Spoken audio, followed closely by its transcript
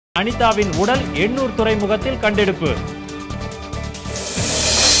அனிதாவின் உடல் எண்ணூர் துறைமுகத்தில் கண்டெடுப்பு.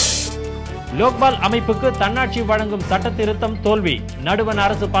 லோக்பால் அமைப்புக்கு தன்னாட்சி வழங்கும் சட்ட திருத்தம் தோல்வி. நடுவண்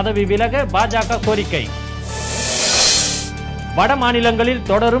அரசு பதவி விலக பாஜக கோரிக்கை. வட மாநிலங்களில்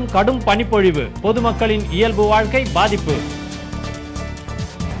தொடரும் கடும் பனிப்பொழிவு. பொதுமக்களின் இயல்பு வாழ்க்கை பாதிப்பு.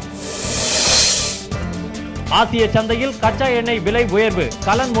 ஆசிய சந்தையில் கச்சா எண்ணெய் விலை உயர்வு.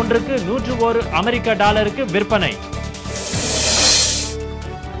 கலன் ஒன்றுக்கு $101 அமெரிக்க விற்பனை.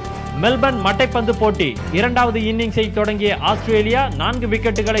 மெல்பர்ன் மட்டைப்பந்து போட்டி. இரண்டாவது இன்னிங்ஸை தொடங்கிய ஆஸ்திரேலியா 4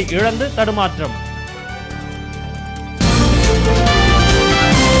 விக்கெட்டுகளை இழந்து தடுமாற்றம்.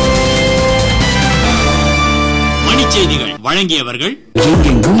 மணிச்செய்திகள் வழங்கியவர்கள்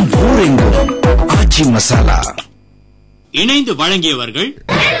ஆச்சி மசாலா. இணைந்து வழங்கியவர்கள்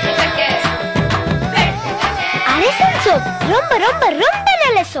ரொம்ப ரொம்ப ரொம்ப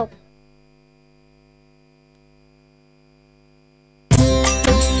நல்ல சோப்.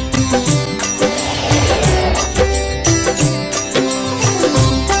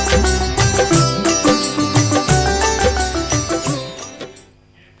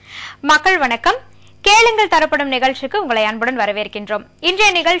 மக்கள் வணக்கம். கேளுங்கள் தரப்படும் நிகழ்ச்சிக்கு உங்களை அன்புடன் வரவேற்கின்றோம். இன்றைய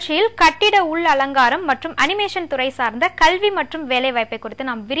நிகழ்ச்சியில் கட்டிட உள் அலங்காரம் மற்றும் அனிமேஷன் துறை சார்ந்த கல்வி மற்றும் வேலைவாய்ப்பை குறித்து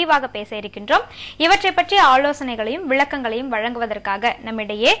நாம் விரிவாக பேச இருக்கின்றோம். இவற்றை பற்றிய ஆலோசனைகளையும் விளக்கங்களையும் வழங்குவதற்காக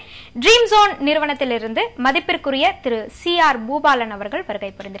நம்மிடையே DreamZone நிறுவனத்திலிருந்து மதிப்பிற்குரிய திரு Mr.C.R.Boobalan அவர்கள்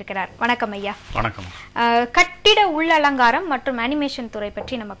வருகை புரிந்திருக்கிறார். வணக்கம் ஐயா. வணக்கம். கட்டிட உள் அலங்காரம் மற்றும் அனிமேஷன் துறை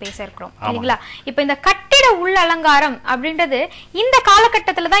பற்றி நம்ம பேச இருக்கிறோம் இல்லைங்களா? இப்ப இந்த கட்டிட உள் அலங்காரம் அப்படின்றது இந்த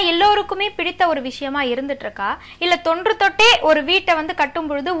காலகட்டத்துல தான் எல்லோருக்குமே பிடித்த ஒரு விஷயம் இருந்துட்டு இருக்கா, இல்ல தொன்று தொட்டே ஒரு வீட்டை வந்து கட்டும்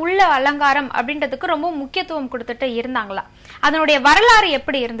பொழுது உள்ள அலங்காரம் அப்படின்றதுக்கு ரொம்ப முக்கியத்துவம் கொடுத்துட்டு இருந்தாங்களா? அதனுடைய வரலாறு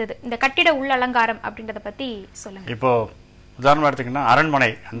எப்படி இருந்தது? இந்த கட்டிட உள்ள அலங்காரம் அப்படின்றத பத்தி சொல்லுங்க. இப்போ உதாரணம் எடுத்துக்கிட்டா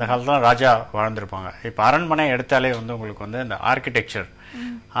அரண்மனை, அந்த காலத்துல ராஜா வாழ்ந்திருப்பாங்க. இப்போ அரண்மனை எடுத்தாலே வந்து உங்களுக்கு வந்து இந்த ஆர்கிடெக்சர்,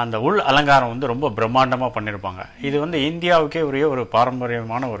 அந்த உள் அலங்காரம் வந்து ரொம்ப பிரம்மாண்டமா பண்ணிருப்பாங்க. இது வந்து இந்தியாவுக்கே உரிய ஒரு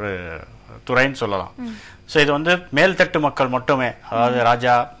பாரம்பரியமான ஒரு துறைன்னு சொல்லலாம். ஸோ இது வந்து மேல்தட்டு மக்கள் மட்டுமே, அதாவது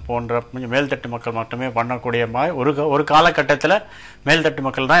ராஜா போன்ற மேல்தட்டு மக்கள் மட்டுமே பண்ணக்கூடிய மாதிரி ஒரு காலகட்டத்தில் மேல்தட்டு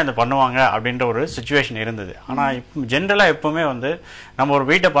மக்கள் தான் இதை பண்ணுவாங்க அப்படின்ற ஒரு சுச்சுவேஷன் இருந்தது. ஆனால் இப்போ ஜென்ரலாக எப்பவுமே வந்து நம்ம ஒரு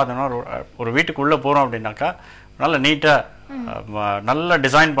வீட்டை பார்த்தோம்னா, ஒரு வீட்டுக்குள்ளே போகிறோம் அப்படின்னாக்கா நல்ல நீட்டாக நல்ல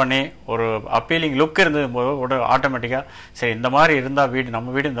டிசைன் பண்ணி ஒரு அப்பீலிங் லுக் இருந்தது போது ஆட்டோமேட்டிக்காக சரி இந்த மாதிரி இருந்தால்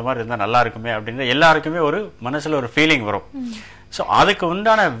நம்ம வீடு இந்த மாதிரி இருந்தால் நல்லா இருக்குமே அப்படின்னு எல்லாருக்குமே ஒரு மனசில் ஒரு ஃபீலிங் வரும். ஸோ அதுக்கு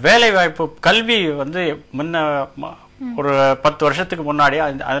உண்டான வேலை வாய்ப்பு, கல்வி வந்து முன்ன ஒரு 10 வருஷத்துக்கு முன்னாடி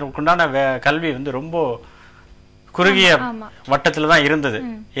அதற்கு உண்டான கல்வி வந்து ரொம்ப குறுகிய வட்டத்துல தான் இருந்தது,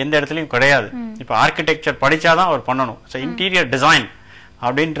 எந்த இடத்துலயும் கிடையாது. இப்போ ஆர்கிடெக்சர் படிச்சாதான் அவர் பண்ணணும். ஸோ இன்டீரியர் டிசைன்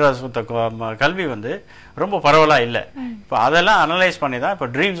அப்படின்ற கல்வி வந்து ரொம்ப பரவலா இல்லை. இப்போ அதெல்லாம் அனலைஸ் பண்ணி தான் இப்போ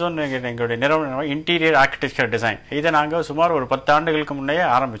DreamZone எங்களுடைய நிறுவனம் இன்டீரியர் ஆர்கிடெக்சர் டிசைன் இதை நாங்கள் சுமார் ஒரு 10 ஆண்டுகளுக்கு முன்னையே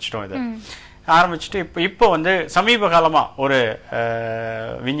ஆரம்பிச்சிட்டோம். இதை ஆரம்பிச்சுட்டு இப்போ வந்து சமீப காலமா ஒரு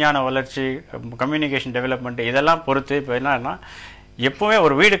விஞ்ஞான வளர்ச்சி, கம்யூனிகேஷன் டெவலப்மெண்ட் இதெல்லாம் பொறுத்து இப்போ என்னன்னா, எப்பவுமே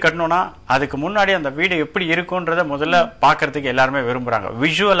ஒரு வீடு கட்டணும்னா அதுக்கு முன்னாடி அந்த வீடு எப்படி இருக்கும்ன்றத முதல்ல பாக்குறதுக்கு எல்லாருமே விரும்புறாங்க.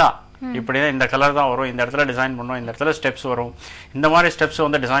 விஷுவலா இப்படிதான் இந்த கலர் தான் வரும், இந்த இடத்துல டிசைன் பண்ணுவோம், இந்த இடத்துல ஸ்டெப்ஸ் வரும், இந்த மாதிரி ஸ்டெப்ஸ்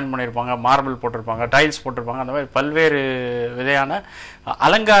வந்து டிசைன் பண்ணியிருப்பாங்க, மார்பிள் போட்டிருப்பாங்க, டைல்ஸ் போட்டிருப்பாங்க, அந்த மாதிரி பல்வேறு விதையான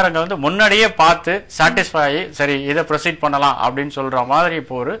அலங்காரங்கள் வந்து முன்னாடியே பார்த்து சாட்டிஸ்ஃபை ஆகி சரி இதை ப்ரொசீட் பண்ணலாம் அப்படின்னு சொல்ற மாதிரி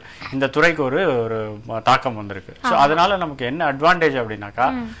இப்போ இந்த துறைக்கு ஒரு தாக்கம் வந்திருக்கு. ஸோ அதனால நமக்கு என்ன அட்வான்டேஜ் அப்படின்னாக்கா,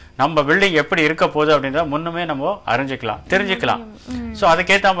 நம்ம பில்டிங் எப்படி இருக்க போகுது அப்படின்றத முன்னுமே நம்ம அறிஞ்சிக்கலாம், தெரிஞ்சுக்கலாம். ஸோ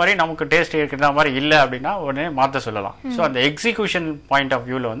அதுக்கேற்ற மாதிரி நமக்கு டேஸ்ட் இருக்கிற மாதிரி இல்லை அப்படின்னா உடனே மாற்ற சொல்லலாம். ஸோ அந்த எக்ஸிகியூஷன் பாயிண்ட் ஆஃப்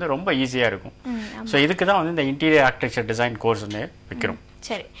வியூல வந்து ரொம்ப ஈஸியா இருக்கும். ஸோ இதுக்கு தான் வந்து இந்த இன்டீரியர் ஆர்கிடெக்சர் டிசைன் கோர்ஸ் வைக்கிறோம்.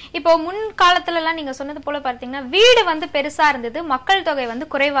 சரி, இப்போ முன் காலத்துல எல்லாம் நீங்க சொன்னது போல பார்த்தீங்கன்னா வீடு வந்து பெருசா இருந்தது, மக்கள் தொகை வந்து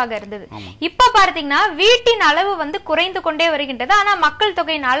குறைவாக இருந்தது. இப்ப பார்த்தீங்கன்னா வீட்டின் அளவு வந்து குறைந்து கொண்டே வருகின்றது, ஆனா மக்கள்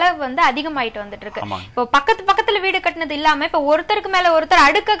தொகையின் அளவு வந்து அதிகமாயிட்டு வந்துட்டு இருக்கு. இப்போ பக்கத்துல வீடு கட்டினது இல்லாம இப்ப ஒருத்தருக்கு மேல ஒருத்தர்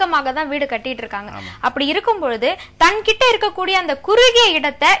அடுக்ககமாக தான் வீடு கட்டிட்டு இருக்காங்க. அப்படி இருக்கும் பொழுது தன்கிட்ட இருக்கக்கூடிய அந்த குறுகிய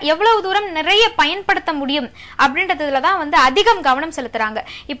இடத்தை எவ்வளவு தூரம் நிறைய பயன்படுத்த முடியும் அப்படின்றதுலதான் வந்து அதிகம் கவனம் செலுத்துறாங்க.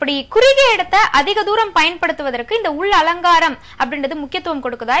 இப்படி குறுகிய இடத்தை அதிக தூரம் பயன்படுத்துவதற்கு இந்த உள் அலங்காரம் அப்படின்றது முக்கியத்துவம்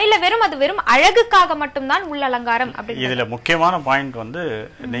கொடுக்குதா, இல்ல அது வெறும் அழகுக்காக மட்டும்தான் உள்ள அலங்காரம்? இதுல முக்கியமான பாயிண்ட் வந்து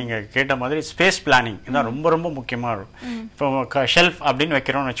நீங்க கேட்ட மாதிரி ஸ்பேஸ் பிளானிங் தான் ரொம்ப ரொம்ப முக்கியமா இருக்கும். இப்போ ஷெல்ஃப் அப்படின்னு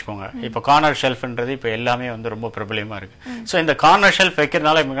வைக்கிறோம்னு வச்சுக்கோங்க. இப்போ கார்னர் ஷெல்ஃப்ன்றது இப்போ எல்லாமே வந்து ரொம்ப பிரபலமா இருக்கு. ஸோ இந்த கார்னர் ஷெல்ஃப்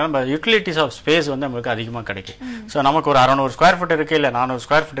வைக்கிறதுனால நம்ம யூட்டிலிட்டிஸ் ஆஃப் ஸ்பேஸ் வந்து நமக்கு அதிகமாக கிடைக்கும். ஸோ நமக்கு ஒரு 600 ஸ்கொயர் ஃபீட் இருக்கு, இல்ல 400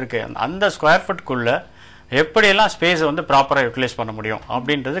 ஸ்கொயர் ஃபீட் இருக்கு, அந்த ஸ்கொயர் ஃபீட்குள்ள எப்படியெல்லாம் ஸ்பேஸ் வந்து ப்ராப்பரா யூட்டிலைஸ் பண்ண முடியும்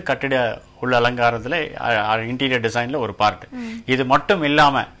அப்படின்றது கட்டிட உள்ள அலங்காரத்துல இன்டீரியர் டிசைன்ல ஒரு பார்ட். இது மட்டும்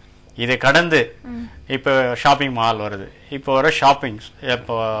இல்லாம இதை கடந்து இப்போ ஷாப்பிங் மால் வருது, இப்போ வர ஷாப்பிங்ஸ்,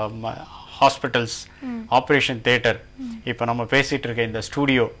 இப்போ ஹாஸ்பிட்டல்ஸ், ஆபரேஷன் தியேட்டர், இப்போ நம்ம பேசிட்டு இருக்க இந்த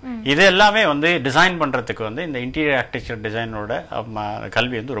ஸ்டூடியோ, இது எல்லாமே வந்து டிசைன் பண்றதுக்கு வந்து இந்த இன்டீரியர் ஆர்கிடெக்சர் டிசைனோட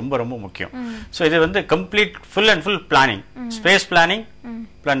கல்வி வந்து ரொம்ப ரொம்ப முக்கியம். ஸோ இது வந்து complete full and full planning, space planning,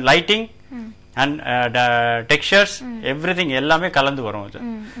 lighting and textures, everything எல்லாமே கலந்து வரும் இது.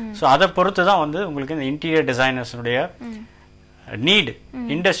 ஸோ அதை பொறுத்து தான் வந்து உங்களுக்கு இந்த இன்டீரியர் டிசைனர்ஸுடைய நீட்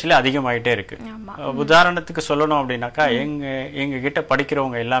இண்டஸ்ட்ரியில அதிகமாயிட்டே இருக்கு. உதாரணத்துக்கு சொல்லணும் அப்படின்னாக்கா, எங்க கிட்ட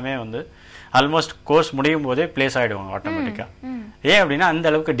படிக்கிறவங்க எல்லாமே வந்து ஆல்மோஸ்ட் கோர்ஸ் முடியும் போதே பிளேஸ் ஆயிடுவாங்க ஆட்டோமேட்டிக்கா. ஏன் அப்படின்னா அந்த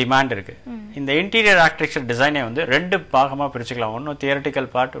அளவுக்கு டிமாண்ட் இருக்கு. இந்த இன்டீரியர் ஆர்கிடெக்சர் டிசைனே வந்து 2 பாகமா பிரிச்சுக்கலாம். ஒன்னு தியரிட்டிக்கல்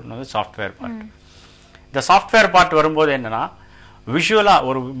பார்ட், ஒன்னு சாஃப்ட்வேர் பார்ட். இந்த சாஃப்ட்வேர் பார்ட் வரும்போது என்னன்னா, விஷுவலா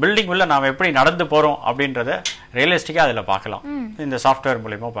ஒரு பில்டிங் உள்ள நாம எப்படி நடந்து போறோம் அப்படின்றத ரியலிஸ்டிக்கா அதுல பார்க்கலாம், இந்த சாஃப்ட்வேர்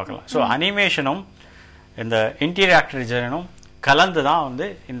மூலமா பார்க்கலாம். ஸோ அனிமேஷனும் இந்த இன்டீரியர் ஆர்கிடெக்சர் டிசைனும் கலந்து தான் வந்து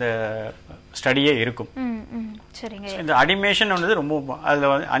இந்த ஸ்டடியே இருக்கும். இந்த அனிமேஷன் வந்து ரொம்ப அதுல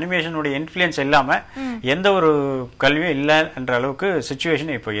வந்து அனிமேஷனுடைய இன்ஃப்ளூயன்ஸ் இல்லாம எந்த ஒரு கல்வியும் இல்லை என்ற அளவுக்கு சிச்சுவேஷன்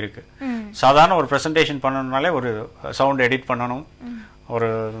இப்போ இருக்கு. சாதாரண ஒரு பிரசன்டேஷன் பண்ணணும்னாலே ஒரு சவுண்ட் எடிட் பண்ணணும், ஒரு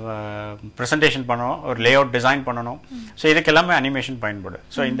பிரசன்டேஷன் பண்ணணும், ஒரு லே அவுட் டிசைன் பண்ணணும். ஸோ இதுக்கு எல்லாமே அனிமேஷன் பயன்படும்.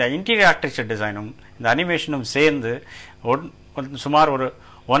 ஸோ இந்த இன்டீரியர் ஆர்கிடெக்சர் டிசைனும் இந்த அனிமேஷனும் சேர்ந்து சுமார் ஒரு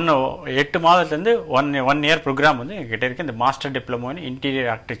 8 மாதத்துலேருந்து 1 இயர் ப்ரோக்ராம் வந்து எங்ககிட்ட இருக்கு. இந்த master diploma in interior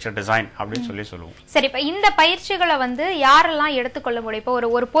architecture design அப்படின்னு சொல்லுவோம். சரி, இப்ப இந்த பயிற்சிகளை வந்து யாரெல்லாம் எடுத்துக்கொள்ள முடியும்? இப்போ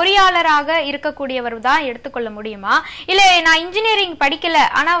ஒரு பொறியாளராக இருக்கக்கூடியவர் தான் எடுத்துக்கொள்ள முடியுமா, இல்ல நான் இன்ஜினியரிங் படிக்கல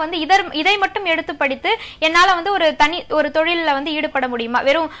ஆனா வந்து இதை மட்டும் எடுத்து படித்து என்னால வந்து ஒரு தொழில வந்து ஈடுபட முடியுமா?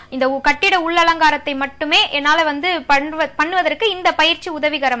 வெறும் இந்த கட்டிட உள்ளலங்காரத்தை மட்டுமே என்னால வந்து பண்ணுவதற்கு இந்த பயிற்சி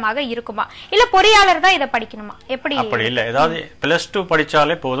உதவிகரமாக இருக்குமா, இல்ல பொறியாளர் தான் இதை படிக்கணுமா? எப்படி? அப்படி இல்ல, ஏதாவது +2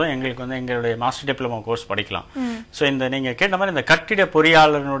 படிச்சாலே போதும் எங்களுக்கு வந்து எங்களுடைய மாஸ்டர் டிப்ளமோ கோர்ஸ் படிக்கலாம். சோ இந்த நீங்க கேட்ட மாதிரி இந்த கட்டிட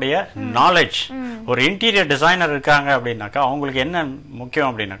பொறியாளருடைய நாலேஜ், ஒரு இன்டீரியர் டிசைனர் இருக்காங்க அப்படின்னாக்கா அவங்களுக்கு என்ன முக்கியம்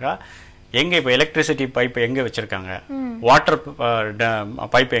அப்படின்னாக்கா, எங்க இப்ப எலக்ட்ரிசிட்டி பைப் எங்க வச்சிருக்காங்க, வாட்டர்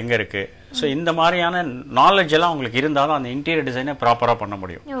பைப் எங்க இருக்கு, சோ இந்த மாதிரியான நாலேஜ் எல்லாம் உங்களுக்கு இருந்தாலும் அந்த இன்டீரியர் டிசைனை ப்ராப்பரா பண்ண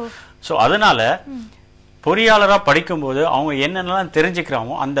முடியும். சோ அதனால பொறியாளரா படிக்கும்போது அவங்க என்னென்னலாம்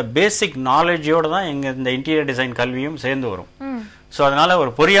தெரிஞ்சுக்கிறாமோ அந்த பேசிக் நாலேஜோட தான் எங்க இந்த இன்டீரியர் டிசைன் கல்வியும் சேர்ந்து வரும். ஸோ அதனால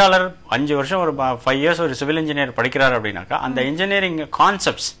ஒரு பொறியாளர் 5 வருஷம் ஒரு 5 இயர்ஸ் ஒரு சிவில் இன்ஜினியர் படிக்கிறார் அப்படின்னாக்கா அந்த இன்ஜினியரிங்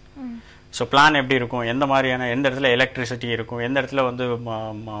கான்செப்ட்ஸ், ஸோ பிளான் எப்படி இருக்கும், எந்த மாதிரியான எந்த இடத்துல எலக்ட்ரிசிட்டி இருக்கும், எந்த இடத்துல வந்து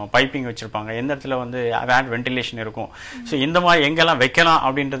பைப்பிங் வச்சிருப்பாங்க, எந்த இடத்துல வந்து வென்டிலேஷன் இருக்கும், ஸோ இந்த மாதிரி எங்கெல்லாம் வைக்கலாம்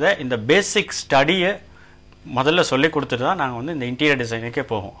அப்படின்றத இந்த பேசிக் ஸ்டடியை முதல்ல சொல்லி கொடுத்துட்டு தான் நாங்கள் வந்து இந்த இன்டீரியர் டிசைனுக்கே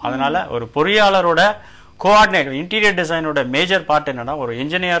போவோம். அதனால ஒரு பொறியாளரோட கோஆர்டினேட், இன்டீரியர் டிசைனோட மேஜர் பார்ட் என்னன்னா, ஒரு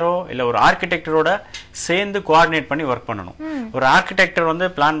இன்ஜினியரோ இல்ல ஒரு ஆர்கிடெக்டரோட சேர்ந்து கோஆர்டினேட் பண்ணி ஒர்க் பண்ணணும். ஒரு ஆர்கிடெக்டர் வந்து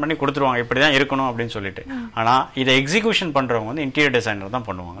பிளான் பண்ணி கொடுத்துருவாங்க இப்படிதான் இருக்கணும் அப்படின்னு சொல்லிட்டு, ஆனா இதை எக்ஸிகியூஷன் பண்றவங்க வந்து இன்டீரியர் டிசைனர் தான்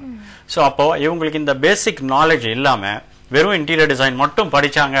பண்ணுவாங்க. ஸோ அப்போ இவங்களுக்கு இந்த பேசிக் நாலேஜ் இல்லாம வெறும் இன்டீரியர் டிசைன் மட்டும்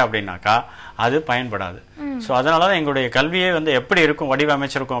படிச்சாங்க அப்படின்னாக்கா அது பயன்படாது. ஸோ அதனாலதான் எங்களுடைய கல்வியே வந்து எப்படி இருக்கும்,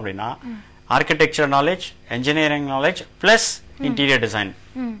 வடிவமைச்சிருக்கும் அப்படின்னா, architecture knowledge, engineering knowledge plus interior design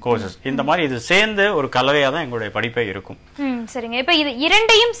courses, இந்த மாதிரி இது சேர்ந்து ஒரு கலவையா தான் எங்களுடைய படிப்பே இருக்கும். சரிங்க. இப்ப இது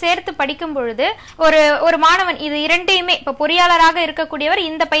இரண்டையும் சேர்த்து படிக்கும் பொழுது ஒரு மாணவன் இது இரண்டையுமே, இப்ப பொறியாளராக இருக்கக்கூடியவர்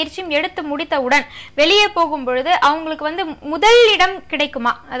இந்த பயிற்சியும் எடுத்து முடித்தவுடன் வெளியே போகும் பொழுது அவங்களுக்கு வந்து முதலிடம்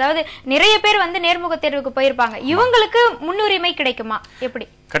கிடைக்குமா? அதாவது நிறைய பேர் வந்து நேர்முக தேர்வுக்கு போயிருப்பாங்க, இவங்களுக்கு முன்னுரிமை கிடைக்குமா? எப்படி?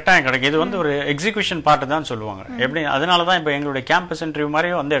 கட்டாயம் கிடைக்கும். இது வந்து ஒரு எக்ஸிகியூஷன் பார்ட் தான் சொல்லுவாங்க. எப்படி? அதனாலதான் இப்ப எங்களுடைய கேம்பஸ் இன்டர்வியூ மாதிரி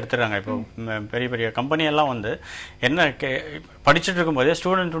வந்து எடுத்துறாங்க. இப்போ பெரிய பெரிய கம்பெனி எல்லாம் வந்து என்ன படிச்சுட்டு இருக்கும் போதே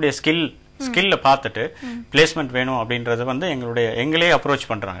ஸ்டூடெண்ட்டுடைய ஸ்கில்ல பார்த்துட்டு பிளேஸ்மெண்ட் வேணும் அப்படின்றது வந்து எங்களே அப்ரோச்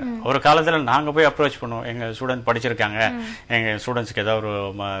பண்றாங்க. ஒரு காலத்துல நாங்க போய் அப்ரோச் பண்ணுவோம், எங்க ஸ்டூடெண்ட் படிச்சிருக்காங்க, எங்க ஸ்டூடெண்ட்ஸ்க்கு ஏதாவது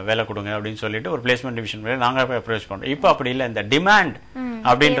ஒரு வேலை கொடுங்க அப்படின்னு சொல்லிட்டு ஒரு பிளேஸ்மெண்ட் டிவிஷன் நாங்க போய் அப்ரோச் பண்றோம். இப்போ அப்படி இல்லை, இந்த டிமாண்ட்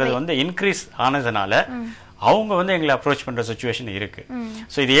அப்படின்றது வந்து இன்க்ரீஸ் ஆனதுனால அவங்க வந்து எங்களை அப்ரோச் பண்ற சிச்சுவேஷன் இருக்கு.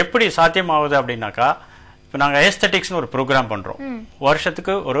 ஸோ இது எப்படி சாத்தியமாகுது அப்படின்னாக்கா, இப்போ நாங்கள் ஏஸ்தட்டிக்ஸ்னு ஒரு ப்ரோக்ராம் பண்றோம்.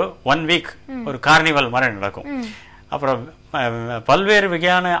 வருஷத்துக்கு ஒரு 1 வீக் ஒரு கார்னிவல் மாதிரி நடக்கும். அப்புறம் பல்வேறு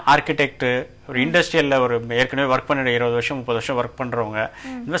வகையான ஆர்கிடெக்ட், ஒரு இண்டஸ்ட்ரியல்ல ஒரு ஏற்கனவே ஒர்க் பண்ண 20 வருஷம் 30 வருஷம் ஒர்க் பண்றவங்க,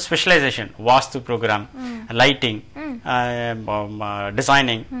 இந்த ஸ்பெஷலைசேஷன், வாஸ்து ப்ரோக்ராம், லைட்டிங்,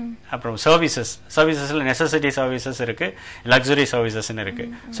 டிசைனிங், அப்புறம் சர்வீசஸ்ல நெசசிட்டி சர்வீசஸ் இருக்கு, லக்ஸுரி சர்வீசஸ் இருக்கு.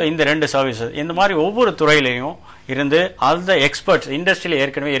 ஸோ இந்த 2 சர்வீசஸ், இந்த மாதிரி ஒவ்வொரு துறையிலையும் இருந்து அந்த எக்ஸ்பர்ட்ஸ், இண்டஸ்ட்ரியில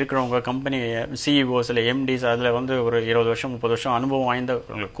ஏற்கனவே இருக்கிறவங்க, கம்பெனி சிஇஓஸ் இல்லை எம்டிஸ், அதுல வந்து ஒரு 20 வருஷம் 30 வருஷம் அனுபவம்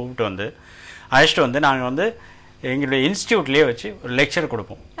வாய்ந்தவங்களை கூப்பிட்டு வந்து அழைச்சிட்டு வந்து நாங்கள் வந்து எங்களுடைய இன்ஸ்டிடியூட்லயே வச்சு ஒரு லெக்சர்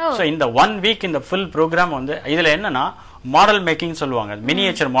கொடுப்போம். ஸோ இந்த 1 வீக் இந்த ஃபுல் ப்ரோக்ராம் வந்து இதுல என்னன்னா மாடல் மேக்கிங் சொல்லுவாங்க,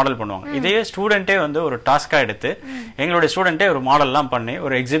 மினியேச்சர் மாடல் பண்ணுவாங்க. இதையே ஸ்டூடெண்டே வந்து ஒரு டாஸ்கா எடுத்து எங்களுடைய ஸ்டூடெண்டே ஒரு மாடல்லாம் பண்ணி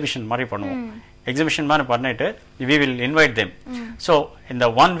ஒரு எக்ஸிபிஷன் மாதிரி பண்ணுவோம். எக்ஸிபிஷன் மாதிரி பண்ணிட்டு we will invite them. So இந்த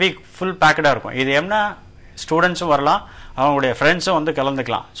 1 வீக் ஃபுல் பேக்கடா இருக்கும். இது என்ன, ஸ்டூடெண்ட்ஸும் வரலாம், அவங்களுடைய ஃப்ரெண்ட்ஸும் வந்து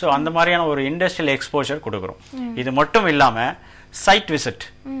கலந்துக்கலாம். ஸோ அந்த மாதிரியான ஒரு இண்டஸ்ட்ரியல் எக்ஸ்போஷர் கொடுக்குறோம். இது மட்டும் இல்லாமல் சைட் விசிட்,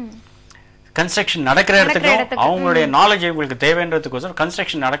 கன்ஸ்ட்ரக்ஷன் நடக்கிற இடத்துக்கும் அவங்களுடைய நாலேஜ் உங்களுக்கு தேவைன்றதுக்கோசரம்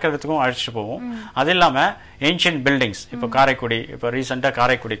கன்ஸ்ட்ரக்ஷன் நடக்கிறதுக்கும் அழைச்சிட்டு போவோம். அது இல்லாமல் ஏன்ஷியன்ட் பில்டிங்ஸ், இப்போ காரைக்குடி, இப்போ ரீசெண்டாக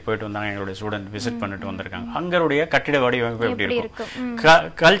காரைக்குடிக்கு போயிட்டு வந்தாங்க எங்களுடைய ஸ்டூடெண்ட், விசிட் பண்ணிட்டு வந்திருக்காங்க. அங்கருடைய கட்டிட வடிவமைப்பு எப்படி இருக்கும்,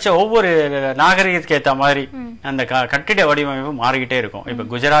 கல்ச்சர் ஒவ்வொரு நாகரிகத்துக்கு ஏற்ற மாதிரி அந்த கட்டிட வடிவமைப்பு மாறிக்கிட்டே இருக்கும். இப்போ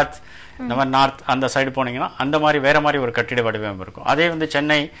குஜராத் இந்த மாதிரி நார்த் அந்த சைடு போனீங்கன்னா அந்த மாதிரி வேற மாதிரி ஒரு கட்டிட வடிவமைப்பு இருக்கும். அதே வந்து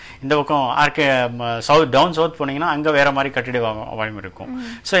சென்னை இந்த பக்கம் சவுத் டவுன் சவுத் போனீங்கன்னா அங்க வேற மாதிரி கட்டிட வடிவமைப்பு இருக்கும்.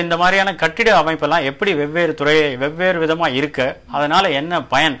 ஸோ இந்த மாதிரியான கட்டிட அமைப்பெல்லாம் எப்படி வெவ்வேறு துறையை வெவ்வேறு விதமா இருக்கு, அதனால என்ன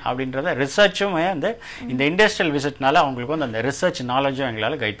பயன் அப்படின்றத ரிசர்ச்சுமே வந்து இந்த இண்டஸ்ட்ரியல் விசிட்னால அவங்களுக்கு வந்து அந்த ரிசர்ச் நாலேஜும்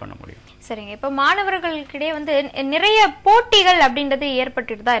எங்களால் கைட் பண்ண முடியும். சரிங்க. இப்ப மாணவர்களுக்கிடையே வந்து நிறைய போட்டிகள் அப்படின்றது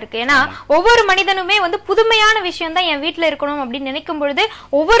ஏற்பட்டுட்டு தான் இருக்கு. ஏன்னா ஒவ்வொரு மனிதனுமே வந்து புதுமையான விஷயம் தான் என் வீட்டுல இருக்கணும் அப்படின்னு நினைக்கும் பொழுது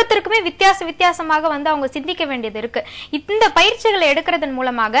ஒவ்வொருத்தருக்குமே வித்தியாசமாக வந்து அவங்க சிந்திக்க வேண்டியது இருக்கு. இந்த பயிற்சிகளை எடுக்கிறதன்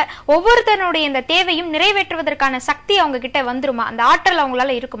மூலமாக ஒவ்வொருத்தருடைய இந்த தேவையும் நிறைவேற்றுவதற்கான சக்தி அவங்க கிட்ட வந்துருமா, அந்த ஆற்றல்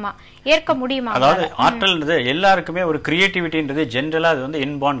அவங்களால இருக்குமா, ஏற்க முடியுமா? அதாவது ஆற்றல்ன்றது எல்லாருக்குமே ஒரு கிரியேட்டிவிட்டின்றது ஜென்ரலா அது வந்து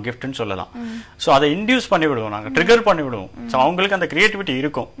இன்பார்ன் கிஃப்ட்னு சொல்லலாம். ஸோ அதை இன்டியூஸ் பண்ணி விடுவோம், நாங்கள் ட்ரிகர் பண்ணி விடுவோம். ஸோ அவங்களுக்கு அந்த கிரியேட்டிவிட்டி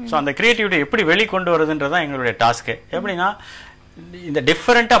இருக்கும். ஸோ அந்த கிரியேட்டிவிட்டி எப்படி வெளிக்கொண்டு வருதுன்றதான் எங்களுடைய டாஸ்க்கு. எப்படின்னா இந்த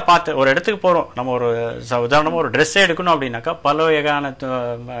டிஃபரெண்டா பார்த்து ஒரு இடத்துக்கு போறோம், நம்ம ஒரு உதாரணமா ஒரு ட்ரெஸ் எடுக்கணும் அப்படின்னாக்கா பல வகையான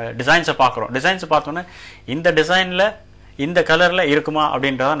டிசைன்ஸை பார்க்குறோம். டிசைன்ஸை பார்த்தோன்னே இந்த டிசைன்ல இந்த கலர்ல இருக்குமா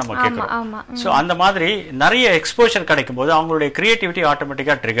அப்படின்றத நம்ம கேட்கிறோம். ஸோ அந்த மாதிரி நிறைய எக்ஸ்போஷர் கிடைக்கும் போது அவங்களுடைய கிரியேட்டிவிட்டி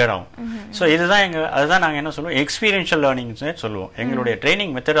ஆட்டோமேட்டிக்கா ட்ரிகர் ஆகும். ஸோ அதுதான் நாங்க என்ன சொல்லுவோம், எக்ஸ்பீரியன்ஷியல் லேர்னிங் சொல்லுவோம். எங்களுடைய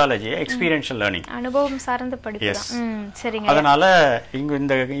ட்ரைனிங் மெத்தடாலஜி எக்ஸ்பீரியன்ஷியல் லேர்னிங், அனுபவம் சார்ந்த படிப்பு. சரிங்க. அதனால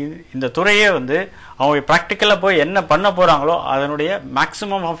இந்த துறையே வந்து அவங்க பிராக்டிக்கலா போய் என்ன பண்ண போறாங்களோ அதனுடைய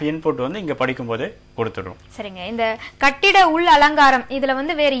மேக்ஸிமம் ஆஃப் இன்புட் வந்து இங்க படிக்கும் போது கொடுத்துடும். சரிங்க. இந்த கட்டிட உள் அலங்காரம் இதுல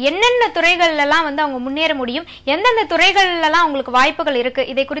வந்து வேற என்னென்ன துறைகள்ல எல்லாம் வந்து அவங்க முன்னேற முடியும், எந்தெந்த துறைகள்ல எல்லாம் உங்களுக்கு வாய்ப்புகள் இருக்கு,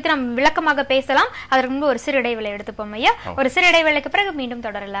 இதை குறித்து நம்ம விளக்கமாக பேசலாம். அதற்கு முன்பு ஒரு சிறு இடைவேளை எடுத்துப்போம் ஐயா. ஒரு சிறு இடைவேளைக்கு பிறகு மீண்டும்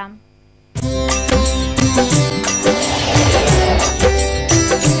தொடரலாம்.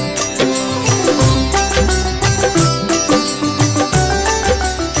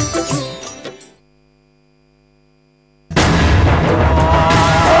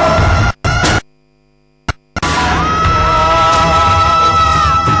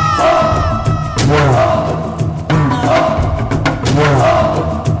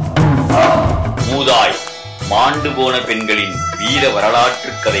 மாண்டு போன பெண்களின் வீர வரலாற்று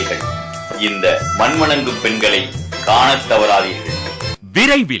கதைகள். இந்த மண்வணங்கும் பெண்களை காணத் தவறாதீர்கள்.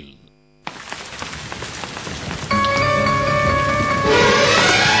 விரைவில்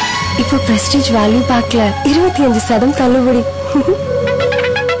இப்போ பிரஸ்டீஜ் வேல்யூ பேக்ல 25% தள்ளுபடி.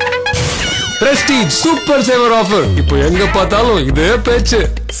 பிரஸ்டீஜ் சூப்பர் சேவர் ஆஃபர். இப்போ எங்க பார்த்தாலும் இதே பேச்சு.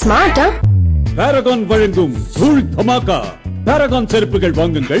 ஸ்மார்ட்டா? பாரகான் வழங்கும் தூள் தமாகா. பாரகான் செருப்புகள்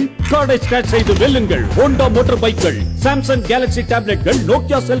வாங்குங்கள், கார்டை ஸ்கிராட்ச் செய்து வெல்லுங்கள். Honda motor பைக்கள், Samsung Galaxy டேப்லெட்கள்,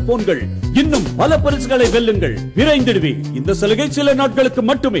 Nokia செல்போன்கள், இன்னும் பல பரிசுகளை வெல்லுங்கள். விரைந்திடுவே. இந்த சலுகை சில நாட்களுக்கு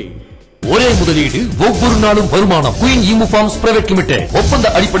மட்டுமே. ஒரே முதலீடு, ஒவ்வொரு நாளும் வருமானம். Queen emu forms private limited ஒப்பந்த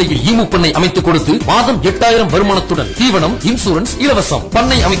அடிப்படையில் ஈமு பண்ணை அமைத்துக் கொடுத்து மாதம் 8000 வருமானத்துடன் தீவனம், இன்சூரன்ஸ் இலவசம்.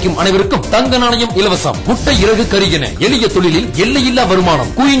 பண்ணை அமைக்கும் அனைவருக்கும் தங்க நாணயம் இலவசம். முட்டை, இறகு, கறி என எளிய தொழிலில் எல்லையில்லா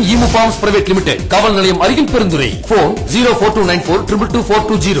வருமானம். Queen emu forms private limited, காவல் நிலையம் அருகில் Perundurai. Phone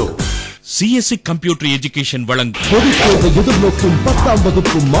 0429422220. CSC computer education வழங்கும் பொதுத்தேர்வை எதிர்நோக்கும் 10ஆம்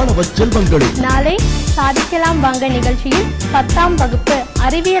வகுப்பு மாணவ செல்வங்களே, நாளை சாதிக்கலாம் வாங்க நிகழ்ச்சியில் 10ஆம் வகுப்பு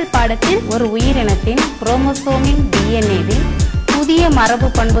அறிவியல் பாடத்தில் ஒரு உயிரினத்தின் குரோமோசோமின் டிஎன்ஏவில் புதிய மரபு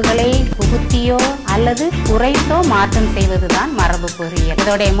பண்புகளை புகுத்தியோ அல்லது குறைத்தோ மாற்றம் செய்வதுதான் மரபு பொறியியல்.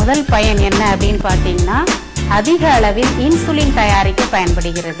 இதோடைய முதல் பயன் என்ன அப்படின்னு பாத்தீங்கன்னா, அதிக அளவில் இன்சுலின் தயாரிக்க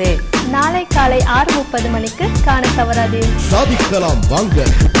பயன்படுகிறது. நாளை காலை 6:30 மணிக்கு காண தவறாது. சாதிக்கலாம் வாங்க.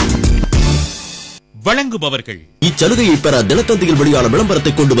 வழங்குபவர்கள் இச்சலுகையை பெற தினத்தந்தியில் வெளியான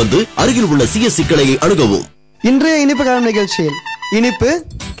விளம்பரத்தை கொண்டு வந்து அருகில் உள்ள சிஎஸ்சி கிளையை அணுகவும். இன்றைய இனிப்பு காலம் நிகழ்ச்சியில் இனிப்பு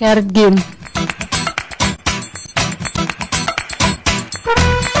கேரட் கேம்,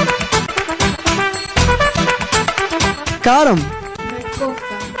 காரம்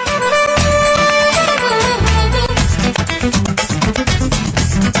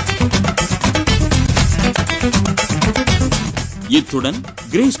இத்துடன்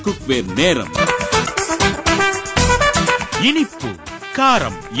கிரேஸ் குக்வேர் நேரம். இனிப்பு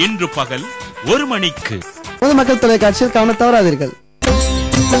காரம் இன்று பகல் 1 மணிக்கு பொதுமக்கள் தொலைக்காட்சியில் காண தவறாதீர்கள்.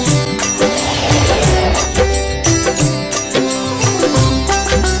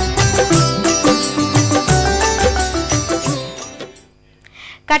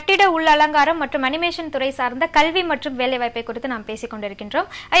 கட்டிட உள் அலங்காரம் மற்றும் அனிமேஷன் துறை சார்ந்த கல்வி மற்றும் வேலைவாய்ப்பை குறித்து நாம் பேசிக் கொண்டிருக்கின்றோம்.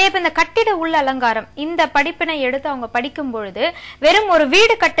 ஐயா, இப்ப இந்த கட்டிட உள் அலங்காரம் இந்த படிப்பினை எடுத்து அவங்க படிக்கும் பொழுது வெறும் ஒரு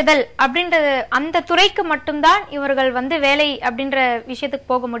வீடு கட்டுதல் அப்படின்ற அந்த துறைக்கு மட்டும்தான் இவர்கள் வந்து வேலை அப்படின்ற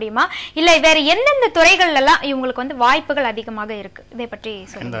விஷயத்துக்கு போக முடியுமா, இல்ல வேற எந்தெந்த துறைகள் எல்லாம் இவங்களுக்கு வந்து வாய்ப்புகள் அதிகமாக இருக்கு? இதை பற்றி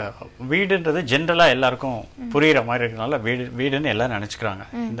சொல்லுங்க. இந்த வீடுன்றது ஜென்ரலா எல்லாருக்கும் புரியுற மாதிரி இருக்கனால வீடுன்னு எல்லாம் நினைச்சுக்கிறாங்க.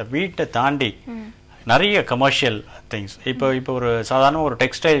 இந்த வீட்டை தாண்டி நிறைய கமர்ஷியல் திங்ஸ். இப்போ ஒரு சாதாரண ஒரு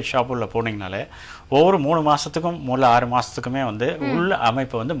டெக்ஸ்டைல் ஷாப் உள்ள போனீங்கனாலே ஒவ்வொரு 3 மாசத்துக்கும் 6 மாசத்துக்குமே வந்து உள்ள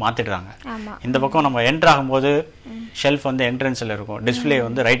அமைப்பை வந்து மாத்திடுறாங்க. இந்த பக்கம் நம்ம என்டர் ஆகும்போது ஷெல்ஃப் வந்து என்ட்ரன்ஸ்ல இருக்கும், டிஸ்பிளே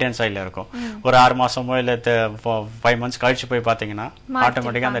வந்து ரைட் ஹேண்ட் சைட்ல இருக்கும். ஒரு 6 மாசமோ இல்ல 5 months கழிச்சு போய் பாத்தீங்கன்னா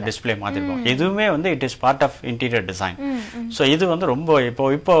ஆட்டோமேட்டிக்கா அந்த டிஸ்பிளே மாத்திருக்கும். இதுவுமே வந்து it is part of interior design. So இது வந்து ரொம்ப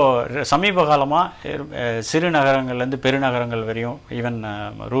இப்போ சமீப காலமா சிறு நகரங்கள்ல இருந்து பெருநகரங்கள் வரையும் ஈவன்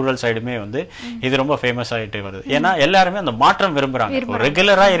ரூரல் சைடுமே வந்து இது ரொம்ப ஃபேமஸ் ஆகிட்டு வருது. ஏன்னா எல்லாருமே அந்த மாற்றம் விரும்புறாங்க.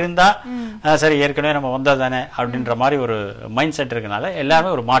 ரெகுலரா இருந்தா சரி ஏற்கனவே நம்ம வந்தா தானே அப்படின்ற மாதிரி ஒரு மைண்ட் செட் இருக்கனால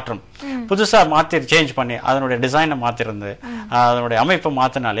எல்லாருமே ஒரு மாற்றம் புதுசா மாத்தி சேஞ்ச் பண்ணி அதனுடைய டிசைனை மாத்திருந்து அதனுடைய அமைப்பை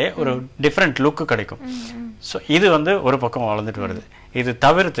மாத்தினாலே ஒரு டிஃப்ரெண்ட் லுக் கிடைக்கும். ஸோ இது வந்து ஒரு பக்கம் வளர்ந்துட்டு வருது. இது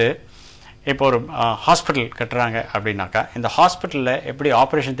தவிர்த்து இப்போ ஒரு ஹாஸ்பிட்டல் கட்டுறாங்க அப்படின்னாக்கா இந்த ஹாஸ்பிட்டல்ல எப்படி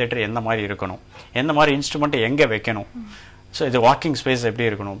ஆப்ரேஷன் தியேட்டர் எந்த மாதிரி இருக்கணும், எந்த மாதிரி இன்ஸ்ட்ருமெண்ட் எங்க வைக்கணும், ஸோ இது வாக்கிங் ஸ்பேஸ் எப்படி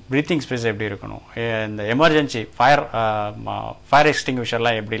இருக்கணும், ப்ரீத்திங் ஸ்பேஸ் எப்படி இருக்கணும், இந்த எமர்ஜென்சி ஃபயர்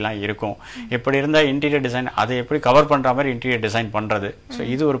எக்ஸ்டிங்விஷர்லாம் எப்படிலாம் இருக்கும், எப்படி இருந்தால் இன்டீரியர் டிசைன் அதை எப்படி கவர் பண்ணுற மாதிரி இன்டீரியர் டிசைன் பண்ணுறது. ஸோ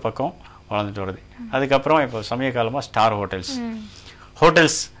இது ஒரு பக்கம் வளர்ந்துட்டு வருது. அதுக்கப்புறம் இப்போ சமீப காலமாக ஸ்டார்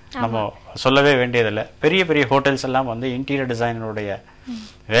ஹோட்டல்ஸ் நம்ம சொல்லவே வேண்டியதில்லை. பெரிய பெரிய ஹோட்டல்ஸ் எல்லாம் வந்து இன்டீரியர் டிசைனருடைய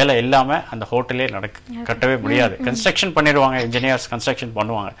வேலை இல்லாம அந்த ஹோட்டலே கட்டவே முடியாது. கன்ஸ்ட்ரக்ஷன் பண்ணிடுவாங்க, இன்ஜினியர்ஸ் கன்ஸ்ட்ரக்ஷன்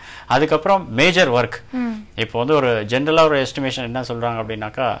பண்ணுவாங்க. அதுக்கப்புறம் மேஜர் ஒர்க் இப்போ வந்து ஒரு ஜென்ரலா ஒரு எஸ்டிமேஷன் என்ன சொல்றாங்க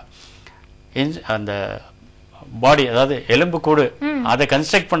அப்படின்னாக்கா அந்த பாடி அதாவது எலும்பு கூடு அதை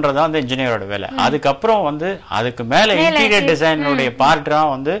கன்ஸ்ட்ரக்ட் பண்றதா அந்த இன்ஜினியரோட வேலை. அதுக்கப்புறம் வந்து அதுக்கு மேல இன்டீரியர் டிசைனுடைய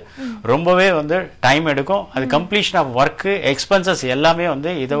பார்ட்லாம் வந்து ரொம்பவே வந்து டைம் எடுக்கும். அது கம்ப்ளீஷன் ஆஃப் ஒர்க் எக்ஸ்பென்சஸ் எல்லாமே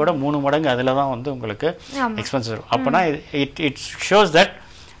வந்து இதை விட 3 மடங்கு அதுல தான் வந்து உங்களுக்கு எக்ஸ்பென்சஸ் வரும். அப்பனா it shows that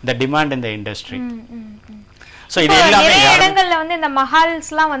the demand in the industry. நிறைய இடங்கள்ல வந்து இந்த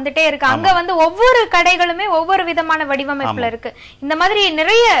மஹால்ஸ்லாம் வந்துட்டே இருக்கு. அங்க வந்து ஒவ்வொரு கடைகளுமே ஒவ்வொரு விதமான வடிவமைப்புல இருக்கு. இந்த மாதிரி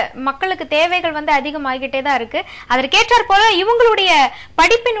நிறைய மக்களுக்கு தேவைகள் வந்து அதிகமாகிட்டே தான் இருக்கு. அதற்கேற்றாற் போல இவங்களுடைய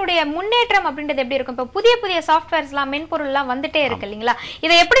படிப்பினுடைய முன்னேற்றம் அப்படின்றது எப்படி இருக்கும்? இப்ப புதிய புதிய சாஃப்ட்வேர்ஸ் எல்லாம் மென்பொருள் எல்லாம் வந்துட்டே இருக்கு இல்லீங்களா?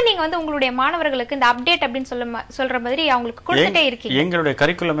 இதை எப்படி நீங்க வந்து உங்களுடைய மாணவர்களுக்கு இந்த அப்டேட் அப்படின்னு சொல்ற மாதிரி அவங்களுக்கு கொடுத்துட்டே இருக்கீங்க? எங்களுடைய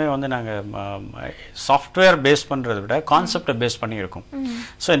கரிக்குலமே வந்து நாங்க சாஃப்ட்வேர் பேஸ் பண்றதை விட கான்செப்டை பேஸ் பண்ணி இருக்கும்.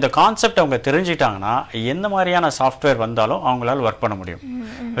 ஸோ இந்த கான்செப்ட் அவங்க தெரிஞ்சிட்டாங்கன்னா எந்த மாதிரியான சாஃப்ட்வேர் வந்தாலும் அவங்களால ஒர்க் பண்ண முடியும்.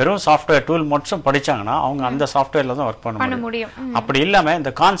 வெறும் சாஃப்ட்வேர் டூல் மட்டும் படிச்சாங்கன்னா அவங்க அந்த சாஃப்ட்வேர்ல தான் ஒர்க் பண்ண முடியும். அப்படி இல்லாம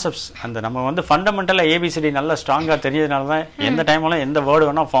இந்த கான்செப்ட்ஸ் அந்த நம்ம வந்து ஃபண்டமெண்டலா ஏபிசிடி நல்லா ஸ்ட்ராங்கா தெரிஞ்சதுனால தான் எந்த டைம்ல எந்த வேர்டு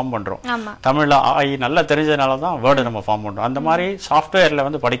வேணா ஃபார்ம் பண்றோம். தமிழ்ல நல்லா தெரிஞ்சதுனால தான் வேர்டு நம்ம ஃபார்ம் பண்றோம். அந்த மாதிரி சாஃப்ட்வேர்ல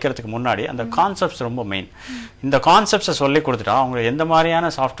வந்து படிக்கிறதுக்கு முன்னாடி அந்த கான்செப்ட்ஸ் ரொம்ப மெயின். இந்த கான்செப்ட்ஸை சொல்லி கொடுத்துட்டா அவங்க எந்த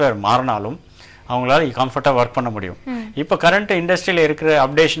மாதிரியான சாஃப்ட்வேர் மாறினாலும் அவங்களால கம்ஃபர்ட்டா ஒர்க் பண்ண முடியும். இப்போ கரண்ட் இண்டஸ்ட்ரியில இருக்கிற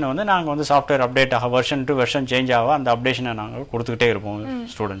அப்டேஷனை வந்து நாங்க வந்து சாஃப்ட்வேர் அப்டேட் ஆக வெர்ஷன் டு வெர்ஷன் சேஞ்ச் ஆக அந்த அப்டேஷனை நாங்க கொடுத்துக்கிட்டே இருப்போம்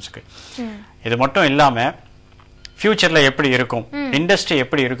ஸ்டூடெண்ட்ஸ்க்கு. இது மட்டும் இல்லாம ஃபியூச்சர்ல எப்படி இருக்கும், இண்டஸ்ட்ரி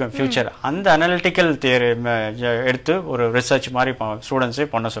எப்படி இருக்கும் ஃபியூச்சர், அந்த அனலிட்டிக்கல் எடுத்து ஒரு ரிசர்ச் மாதிரி ஸ்டூடெண்ட்ஸே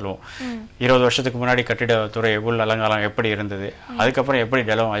பண்ண சொல்லுவோம். 20 வருஷத்துக்கு முன்னாடி கட்டிடத்துறை உள் அலங்காரம் எப்படி இருந்தது, அதுக்கப்புறம் எப்படி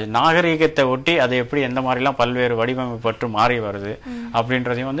டெவலப் ஆச்சு, நாகரீகத்தை ஒட்டி அதை எப்படி எந்த மாதிரிலாம் பல்வேறு வடிவமைப்பற்று மாறி வருது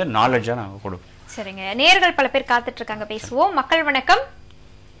அப்படின்றதையும் வந்து நாலேஜா நாங்க கொடுப்போம். சரிங்க, நேயர்கள் பல பேர் காத்துட்டு இருக்காங்க, பேசுவோம். மக்கள் வணக்கம்.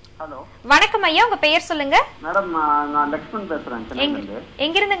 ஹலோ வணக்கம் ஐயா, உங்க பெயர் சொல்லுங்க. மேடம் நான் லக்ஷ்மன் பேசுறேன்.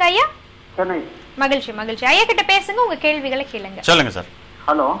 எங்க இருந்துங்க ஐயா? சென்னை. மகிழ்ச்சி மகிழ்ச்சி. ஐயா கிட்ட பேசுங்க, உங்க கேள்விகளை கேளுங்க. சொல்லுங்க சார்.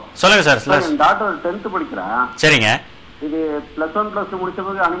 ஹலோ சொல்லுங்க சார். டாக்டர் 10th படிக்கிறேன். சரிங்க. இது +1 +2 முடிச்ச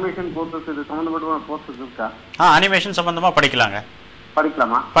பிறகு அனிமேஷன் கோர்சஸ் இது சம்பந்தப்பட்ட கோர்சஸ் இருக்கா? அனிமேஷன் சம்பந்தமா படிக்கலாங்க.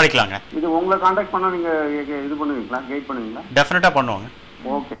 படிக்கலாமா? படிக்கலாங்க. இது உங்களை கான்டாக்ட் பண்ணா நீங்க இது பண்ணுவீங்களா, கைட் பண்ணுவீங்களா? டெஃபினட்டா பண்ணுவாங்க.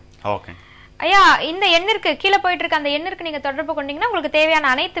 ஓகே ஓகே ஐயா, இந்த எண்ணிற்கு கீழே போயிட்டு இருக்க அந்த எண்ணிற்கு நீங்க தொடர்பு கொண்டீங்கன்னா உங்களுக்கு தேவையான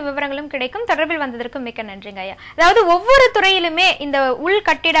அனைத்து விவரங்களும் கிடைக்கும். தொடர்பில் வந்ததற்கு மிக்க நன்றிங்க ஐயா. அதாவது ஒவ்வொரு துறையிலுமே இந்த உள்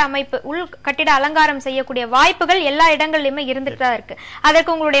கட்டிட அமைப்பு, உள் கட்டிட அலங்காரம் செய்யக்கூடிய வாய்ப்புகள் எல்லா இடங்களிலுமே இருந்துட்டு தான் இருக்கு.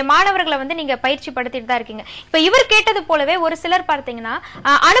 அதற்கு உங்களுடைய மாணவர்களை வந்து நீங்க பயிற்சி படுத்திட்டு தான் இருக்கீங்க. இப்ப இவர் கேட்டது போலவே ஒரு சிலர் பார்த்தீங்கன்னா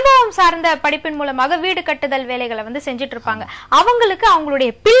அனுபவம் சார்ந்த படிப்பின் மூலமாக வீடு கட்டுதல் வேலைகளை வந்து செஞ்சுட்டு இருப்பாங்க. அவங்களுக்கு அவங்களுடைய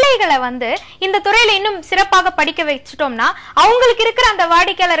பிள்ளைகளை வந்து இந்த துறையில இன்னும் சிறப்பாக படிக்க வச்சுட்டோம்னா அவங்களுக்கு இருக்கிற அந்த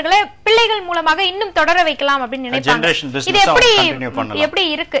வாடிக்கையாளர்களை பிள்ளைகள் மூலமாக இன்னும் தொடர வைக்கலாம் அப்படின்னு நினைப்பாங்க. இது எப்படி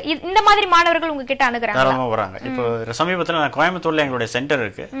இருக்கு? இந்த மாதிரி மாணவர்கள் உங்ககிட்ட அணுகுறாங்க. இப்போ சமீபத்துல நான் கோயம்புத்தூர்ல எங்களுடைய சென்டர்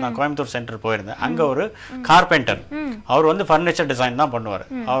இருக்கு. நான் கோயம்புத்தூர் சென்டர் போயிருந்தேன். அங்க ஒரு கார்பெண்டர், அவர் வந்து பர்னிச்சர் டிசைன் தான் பண்ணுவாரு.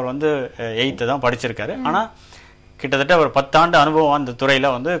 அவர் வந்து 8th தான் படிச்சிருக்காரு. ஆனா கிட்டத்தட்ட ஒரு 10 ஆண்டு அனுபவம் அந்த துறையில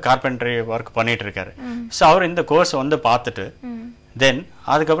வந்து கார்பென்ட்ரி ஒர்க் பண்ணிட்டு இருக்காரு. ஸோ அவர் இந்த கோர்ஸ் வந்து பார்த்துட்டு தென்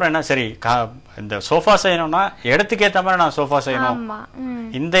அதுக்கப்புறம் என்ன சரி இந்த சோஃபா செய்யணும்னா இடத்துக்கு ஏற்ற மாதிரி நான் சோஃபா செய்யணும்,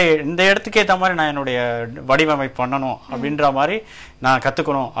 இந்த இடத்துக்கு ஏற்ற மாதிரி நான் என்னுடைய வடிவமைப்பு பண்ணணும் அப்படின்ற மாதிரி நான்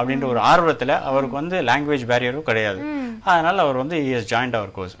கத்துக்கணும் அப்படின்ற ஒரு ஆர்வத்துல அவருக்கு வந்து லாங்குவேஜ் பேரியரும் கிடையாது. அதனால அவர் வந்து ஜாயின்ட்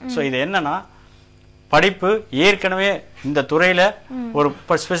அவர் கோர்ஸ். ஸோ இது என்னன்னா படிப்பு ஏற்கனவே இந்த துறையில ஒரு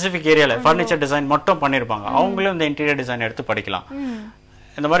ஸ்பெசிபிக் ஏரியால ஃபர்னிச்சர் டிசைன் மட்டும் பண்ணிருப்பாங்க, அவங்களும் இந்த இன்டீரியர் டிசைன் எடுத்து படிக்கலாம்.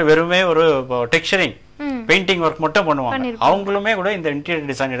 இந்த மாதிரி வெறுமே ஒரு டெக்ஸ்சரிங் பெயிண்டிங் ஒர்க் மட்டும் பண்ணுவாங்க, அவங்களுமே கூட இந்த இன்டீரியர்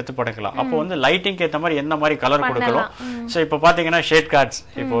டிசைன் எடுத்து படிக்கலாம். அப்போ வந்து லைட்டிங்க்கு ஏற்ற மாதிரி என்ன மாதிரி கலர் கொடுக்கலாம். ஸோ இப்போ பாத்தீங்கன்னா ஷேட் கார்ட்ஸ்,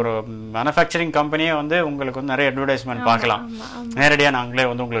 இப்போ ஒரு மேனுஃபேக்சரிங் கம்பெனியே வந்து உங்களுக்கு வந்து நிறைய அட்வர்டைஸ்மெண்ட் பார்க்கலாம், நேரடியாக நாங்களே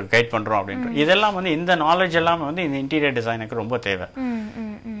வந்து உங்களுக்கு கைட் பண்றோம் அப்படின்ட்டு. இதெல்லாம் வந்து இந்த நாலேஜ் எல்லாமே வந்து இந்த இன்டீரியர் டிசைனுக்கு ரொம்ப தேவை.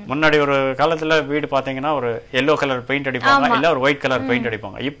 முன்னாடி ஒரு காலத்துல வீடு பாத்தீங்கன்னா ஒரு எல்லோ கலர் பெயிண்ட் அடிப்பாங்க, இல்ல ஒரு ஒயிட் கலர் பெயிண்ட்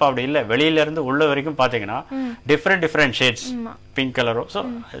அடிப்பாங்க. இப்ப அப்படி இல்ல, வெளியில இருந்து உள்ள வரைக்கும் பாத்தீங்கன்னா டிஃபரெண்ட் ஷேட்ஸ், பிங்க் கலரும். ஸோ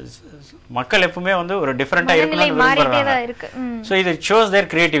மக்கள் எப்பவுமே வந்து ஒரு டிஃபரெண்டா இருக்கணும்னு விரும்புறாங்க. ஸோ இது ஷோஸ் தேர்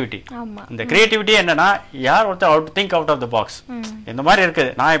கிரியேட்டிவிட்டி. இந்த கிரியேட்டிவிட்டி என்னன்னா யார் ஒருத்தர் think out of the box, இந்த மாதிரி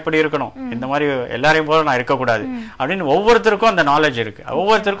இருக்குது நான் எப்படி இருக்கணும், இந்த மாதிரி எல்லாரையும் போல நான் இருக்கக்கூடாது அப்படின்னு ஒவ்வொருத்தருக்கும் அந்த நாலேஜ் இருக்கு,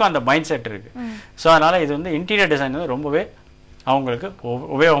 ஒவ்வொருத்தருக்கும் அந்த மைண்ட் செட் இருக்கு. ஸோ அதனால இது வந்து இன்டீரியர் டிசைன் வந்து ரொம்பவே அவங்களுக்கு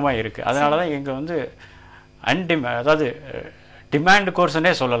உபயோகமா இருக்கு. அதனாலதான் இங்க வந்து அதாவது டிமாண்ட்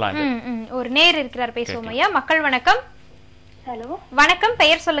கோர்ஸ்னே சொல்லலாம். ஒரு நேர் இருக்கிறார், பேசுவோம் ஐயா. மக்கள் வணக்கம். ஹலோ வணக்கம்,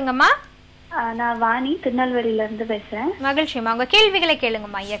 பெயர் சொல்லுங்கம்மா. நான் வாணி, திருநெல்வேலியில இருந்து பேசுறேன். மகிழ்ச்சிமா, உங்க கேள்விகளை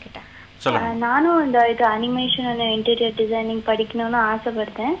கேளுங்கம்மா ஐயா கிட்ட. நானும் இந்த இது அனிமேஷன் அண்ட் இன்டீரியர் டிசைனிங் படிக்கணும்னு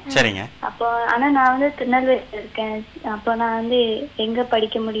ஆசைப்படுறேன். சரிங்க. அப்போ ஆனா நான் வந்து திருநெல்வேலியில இருக்கேன். அப்போ நான் வந்து எங்க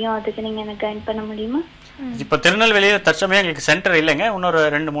படிக்க முடியும், அதுக்கு நீங்க எனக்கு கைட் பண்ண முடியுமா? இப்ப திருநெல்வேலியில தற்சமயம் எங்களுக்கு சென்டர் இல்லைங்க, இன்னொரு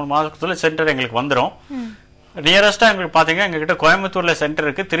 2-3 மாதத்துல சென்டர் எங்களுக்கு வந்துடும். நியரஸ்டா எங்களுக்கு பாத்தீங்கன்னா எங்ககிட்ட கோயம்புத்தூர்ல சென்டர்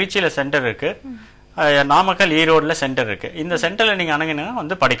இருக்கு, திருச்சியில சென்டர் இருக்கு, நாமக்கல் ஈரோடுல சென்டர் இருக்கு. இந்த சென்டர்ல நீங்க அணுகுனீங்கன்னா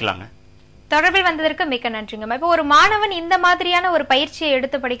வந்து படிக்கலாங்க. தொடர்பில் வந்ததற்கு மிக்க நன்றிங்கம்மா. இப்போ ஒரு மாணவன் இந்த மாதிரியான ஒரு பயிற்சியை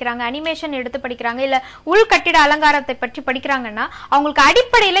எடுத்து படிக்கிறாங்க, அனிமேஷன் எடுத்து படிக்கிறாங்க, இல்ல உள்கட்டிட அலங்காரத்தை பற்றி படிக்கிறாங்கன்னா அவங்களுக்கு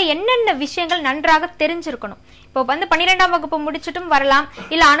அடிப்படையில என்னென்ன விஷயங்கள் நன்றாக தெரிஞ்சிருக்கணும். இப்போ வந்து 12ஆம் வகுப்பு முடிச்சிட்டும் வரலாம்,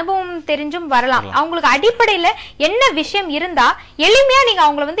 இல்ல அனுபவம் தெரிஞ்சும் வரலாம். அவங்களுக்கு அடிப்படையில என்ன விஷயம் இருந்தா எளிமையா நீங்க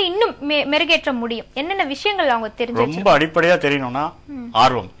அவங்களை வந்து இன்னும் மெருகேற்ற முடியும்? என்னென்ன விஷயங்கள் அவங்க தெரிஞ்சு? ரொம்ப அடிப்படையா தெரியணும்னா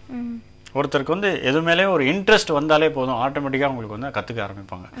ஆர்வம். ஒருத்தருக்கு வந்து எது மேலே ஒரு இன்ட்ரெஸ்ட் வந்தாலே போதும், ஆட்டோமேட்டிக்கா அவங்களுக்கு வந்து கத்துக்க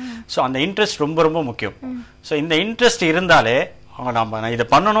ஆரம்பிப்பாங்க. ஸோ அந்த இன்ட்ரெஸ்ட் ரொம்ப ரொம்ப முக்கியம். ஸோ இந்த இன்ட்ரெஸ்ட் இருந்தாலே அவங்க நம்ம இதை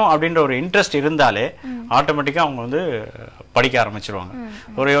பண்ணணும் அப்படின்ற ஒரு இன்ட்ரெஸ்ட் இருந்தாலே ஆட்டோமேட்டிக்கா அவங்க வந்து படிக்க ஆரம்பிச்சிருவாங்க.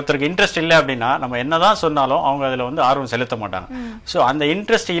 ஒருத்தருக்கு இன்ட்ரெஸ்ட் இல்லை அப்படின்னா நம்ம என்னதான் சொன்னாலும் அவங்க அதுல வந்து ஆர்வம் செலுத்த மாட்டாங்க. ஸோ அந்த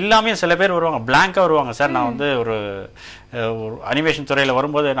இன்ட்ரெஸ்ட் இல்லாம சில பேர் வருவாங்க, பிளாங்கா வருவாங்க. சார் நான் வந்து ஒரு அனிமேஷன் துறையில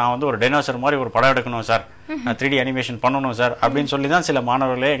வரும்போது நான் வந்து ஒரு டைனோசர் மாதிரி ஒரு படம் எடுக்கணும் சார், நான் 3D அனிமேஷன் பண்ணணும் சார் அப்படின்னு சொல்லி தான் சில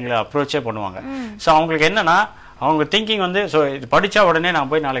மாணவர்களே எங்களை அப்ரோச்சே பண்ணுவாங்க. ஸோ அவங்களுக்கு என்னன்னா அவங்க திங்கிங் வந்து ஸோ இது படிச்சா உடனே நான்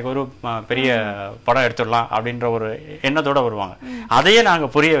போய் நாளைக்கு ஒரு பெரிய படம் எடுத்துடலாம் அப்படின்ற ஒரு எண்ணத்தோட வருவாங்க. அதையே நாங்க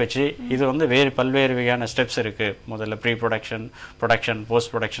புரிய வச்சு இது வந்து பல்வேறு வகையான ஸ்டெப்ஸ் இருக்கு. முதல்ல pre production, production,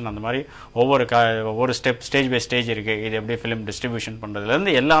 post production, அந்த மாதிரி ஒவ்வொரு ஸ்டேஜ் பை ஸ்டேஜ் இருக்கு. இது எப்படி ஃபிலிம் டிஸ்ட்ரிபியூஷன் பண்றதுல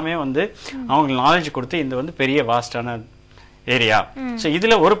இருந்து எல்லாமே வந்து அவங்களுக்கு நாலேஜ் கொடுத்து இந்த வந்து பெரிய வாஸ்டான ஏரியா. சோ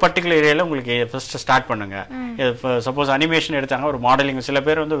இதுல ஒரு பர்டிகுலர் ஏரியால உங்களுக்கு ஃபர்ஸ்ட் ஸ்டார்ட் பண்ணுங்க. சப்போஸ் அனிமேஷன் எடுத்தாங்க, ஒரு மாடலிங், சில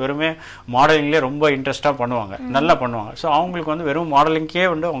பேர் வந்து வெறுமே மாடலிங்லேயே ரொம்ப இன்ட்ரெஸ்டா பண்ணுவாங்க, நல்லா பண்ணுவாங்க. ஸோ அவங்களுக்கு வந்து வெறும் மாடலிங்கே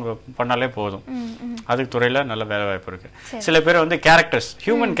வந்து அவங்க பண்ணாலே போதும், அதுக்கு துறையில நல்ல வேலை வாய்ப்பு இருக்கு. சில பேர் வந்து கேரக்டர்ஸ்,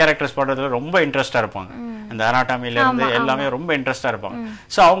 ஹியூமன் கேரக்டர்ஸ் பண்றதுல ரொம்ப இன்ட்ரெஸ்டா இருப்பாங்க, இந்த அனாட்டமில இருந்து எல்லாமே ரொம்ப இன்ட்ரெஸ்டா இருப்பாங்க.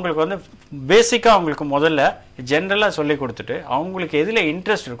 ஸோ அவங்களுக்கு வந்து பேசிக்கா அவங்களுக்கு முதல்ல ஜென்ரலா சொல்லி கொடுத்துட்டு அவங்களுக்கு எதுல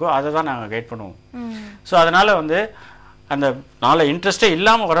இன்ட்ரெஸ்ட் இருக்கோ அதை தான் நாங்கள் கைட் பண்ணுவோம். ஸோ அதனால வந்து அந்த நாளை இன்ட்ரெஸ்டே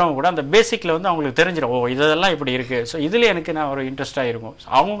இல்லாமல் வரவங்க கூட அந்த பேசிக்ல வந்து அவங்களுக்கு தெரிஞ்சிடும், ஓ இதெல்லாம் இப்படி இருக்கு, ஸோ இதுல எனக்கு நான் ஒரு இன்ட்ரெஸ்டா இருக்கும்.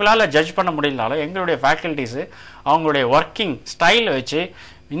 அவங்களால ஜட்ஜ் பண்ண முடியலனாலும் எங்களுடைய ஃபேக்கல்டிஸ் அவங்களுடைய ஒர்க்கிங் ஸ்டைலை வச்சு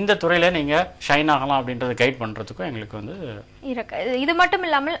இந்த துறையில நீங்க ஷைன் ஆகலாம் அப்படின்றத கைட் பண்றதுக்கும் எங்களுக்கு வந்து இருக்கு. இது மட்டும்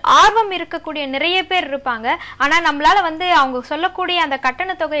இல்லாமல் ஆர்வம் இருக்கக்கூடிய நிறைய பேர் இருப்பாங்க. ஆனா நம்மளால வந்து அவங்க சொல்லக்கூடிய அந்த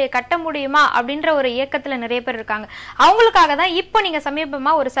கட்டண தொகையை கட்ட முடியுமா அப்படின்ற ஒரு இயக்கத்துல நிறைய பேர் இருக்காங்க. அவங்களுக்காக தான் இப்போ நீங்க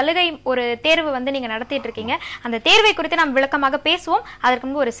சமீபமா ஒரு சலுகை, ஒரு தேர்வு வந்து நீங்க நடத்திட்டு இருக்கீங்க. அந்த தேர்வை குறித்து நாம் விளக்கமாக பேசுவோம். அதற்கு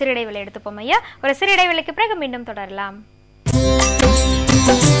முன்பு ஒரு சிறு இடைவேளை எடுத்துப்போம் ஐயா. ஒரு சிறு இடைவேளைக்கு பிறகு மீண்டும் தொடரலாம்.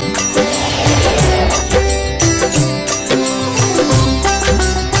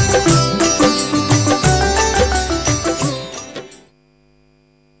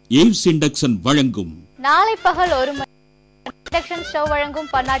 எய்வ்ஸ் இண்டக்ஷன் வழங்கும் நாளை பகல் 1 மணி இண்டக்ஷன் ஸ்டவ் வழங்கும்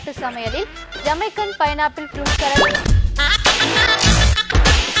பன்னாட்டு சமையலில் ஜமைக்கன் பைனாப்பிள் ஃப்ரூட் சலாட்.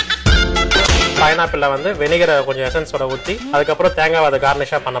 பைனாப்பிள்ல வந்து வெனிகரை கொஞ்சம் எசன்ஸோட ஊற்றி அதுக்கப்புறம் தேங்காய் அதை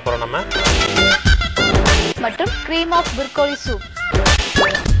கார்னிஷா பண்ண போறோம் நம்ம. மற்றும் கிரீம் ஆஃப் புர்கோலி சூப்.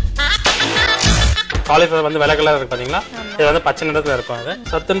 காலிஃபிளவர் வந்து வெள்ளை கலர் இருக்கு பாத்தீங்களா, இது வந்து பச்சை நிறத்துல இருக்கும். அது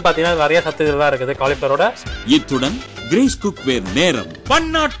சத்துன்னு பாத்தீங்கன்னா நிறைய சத்து இதெல்லாம் இருக்குது காலிஃபிளவரோட. இத்துடன் கிரேஸ் குக்வேர் நேரம்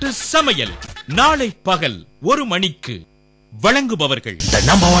பன்னாட்டு சமையல் நாளை பகல் 1 மணிக்கு வழங்குபவர்கள்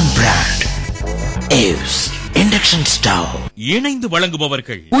number 1 brand Aves induction stove. இணைந்து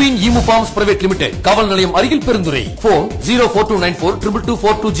வழங்குபவர்கள் queen emu forms private limited, காவல் நிலையம் அருகில் பெருந்துறை. போன்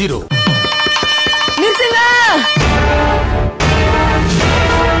 042942222420.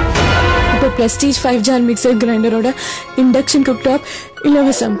 இப்போ prestige 5 jar mixer கிரைண்டரோட induction cooktop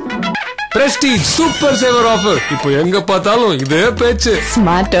இலவசம். பிரஸ்டீஜ் சூப்பர் சேவர் ஆஃபர். இப்போ எங்க பார்த்தாலும் இதே பேச்சு.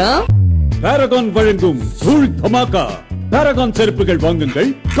 ஸ்மார்ட்டா பாரகான் வழங்கும் தூள் தமாக்கா. பாரகான் செருப்புகள் வாங்குங்கள்,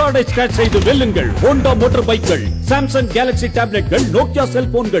 கார்டை ஸ்கிராட்ச் செய்து வெல்லுங்கள். Honda motor பைக்கள், Samsung Galaxy டேப்லெட்கள், Nokia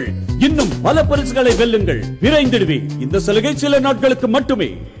செல்போன்கள், இன்னும் பல பரிசுகளை வெல்லுங்கள். விரைந்திடுவே. இந்த சலுகை சில நாட்களுக்கு மட்டுமே.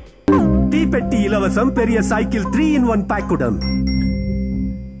 தீப்பெட்டி இலவசம் பெரிய சைக்கிள் 3-in-1 பேக்குடன்.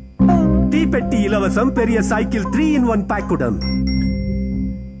 தீப்பெட்டி இலவசம் பெரிய சைக்கிள் 3-in-1 பேக்குடன்.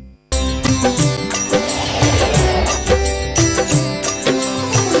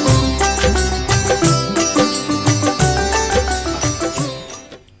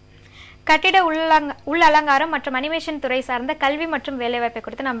 கட்டிட உள் அலங்காரம் மற்றும் அனிமேஷன் துறை சார்ந்த கல்வி மற்றும் வேலைவாய்ப்பை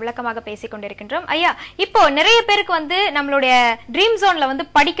குறித்து நாம் விளக்கமாக பேசிக் கொண்டிருக்கின்றோம். ஐயா, இப்போ நிறைய பேருக்கு வந்து நம்மளுடைய ட்ரீம் ஜோன்ல வந்து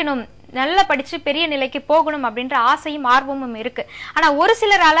படிக்கணும், நல்லா படிச்சு பெரிய நிலைக்கு போகணும் அப்படின்ற ஆசையும் ஆர்வமும் இருக்கு. ஆனா ஒரு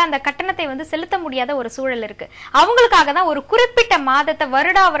சிலரால அந்த கட்டணத்தை வந்து செலுத்த முடியாத ஒரு சூழல் இருக்கு. அவங்களுக்காக தான் ஒரு குறிப்பிட்ட மாதத்தை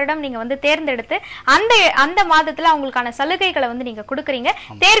வருடா வருடம் நீங்க வந்து தேர்ந்தெடுத்து அந்த மாதத்துல அவங்களுக்கான சலுகைகளை வந்து நீங்க கொடுக்குறீங்க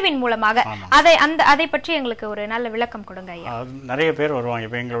தேர்வின் மூலமாக. அதை பற்றி எங்களுக்கு ஒரு நல்ல விளக்கம் கொடுங்க ஐயா. நிறைய பேர் வருவாங்க.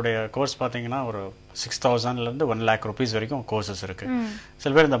 இப்போ எங்களுடைய கோர்ஸ் பாத்தீங்கன்னா ஒரு 6,000 இருந்து 1 lakh rupees வரைக்கும் கோர்சஸ் இருக்கு.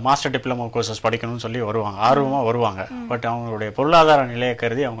 சில பேர் இந்த மாஸ்டர் டிப்ளமோ கோர்சஸ் படிக்கணும்னு சொல்லி வருவாங்க, ஆர்வமா வருவாங்க. பட் அவங்களுடைய பொருளாதார நிலையை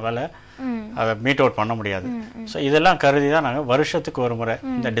கருதி அவங்களால அதை மீட் அவுட் பண்ண முடியாது. ஸோ இதெல்லாம் கருதி தான் நாங்கள் வருஷத்துக்கு ஒரு முறை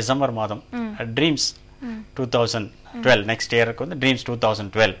இந்த டிசம்பர் மாதம் ட்ரீம்ஸ் 2012 நெக்ஸ்ட் இயருக்கு வந்து ட்ரீம்ஸ்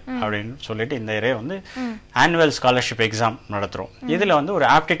 2012 அப்படின்னு சொல்லிட்டு இந்த இயரே வந்து ஆனுவல் ஸ்காலர்ஷிப் எக்ஸாம் நடத்துறோம். இதுல வந்து ஒரு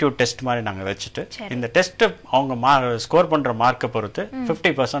ஆப்டிடியூட் டெஸ்ட் மாதிரி நாங்க வச்சுட்டு இந்த டெஸ்ட் அவங்க ஸ்கோர் பண்ற மார்க்கை பொறுத்து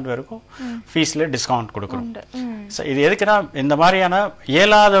 50% வரைக்கும் ஃபீஸ்ல டிஸ்கவுண்ட் கொடுக்குறோம். இது எதுக்குன்னா இந்த மாதிரியான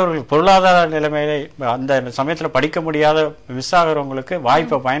இயலாதவர்கள் பொருளாதார நிலைமையில அந்த சமயத்துல படிக்க முடியாத மிஸ் ஆகிறவங்களுக்கு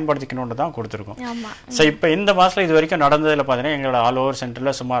வாய்ப்பை பயன்படுத்திக்கணும்னு தான் கொடுத்துருக்கோம். ஸோ இப்போ இந்த மாசத்துல இது வரைக்கும் நடந்ததுல பாத்தீங்கன்னா எங்களோட ஆல் ஓவர்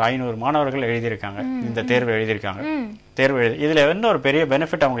சென்டர்ல சுமார் 500 மாணவர்கள் எழுதியிருக்காங்க, இந்த தேர்வு எழுதியிருக்காங்க. தேர்வு எழுதி இதுல வந்து ஒரு பெரிய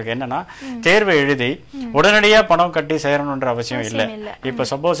பெனிஃபிட் அவங்களுக்கு என்னன்னா, தேர்வு எழுதி உடனடியா பணம் கட்டி சேரணும்ன்ற அவசியம் இல்லை. இப்ப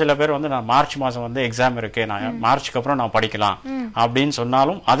சப்போஸ் சில பேர் வந்து நான் மார்ச் மாசம் வந்து எக்ஸாம் இருக்கு, நான் மார்ச்சுக்கு அப்புறம் நான் படிக்கலாம் அப்படின்னு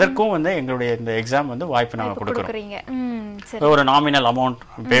சொன்னாலும் அதற்கும் வந்து எங்களுடைய இந்த எக்ஸாம் வந்து வாய்ப்பு நாங்க கொடுக்குறோம். ஒரு நாமினல் அமௌண்ட்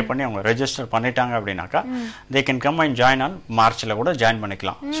பே பண்ணி அவங்க ரெஜிஸ்டர் பண்ணிட்டாங்க அப்படின்னாக்கா they can come and join on மார்ச்ல கூட ஜாயின்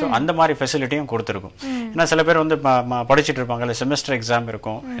பண்ணிக்கலாம். ஸோ அந்த மாதிரி ஃபெசிலிட்டியும் கொடுத்துருக்கும். ஏன்னா சில பேர் வந்து படிச்சுட்டு இருப்பாங்க, இல்லை செமஸ்டர் எக்ஸாம்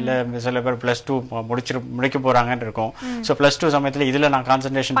இருக்கும், இல்லை சில பேர் +2 முடிக்க போறாங்கன்னு இருக்கும். ஸோ +2 சமயத்தில் இதுல நான்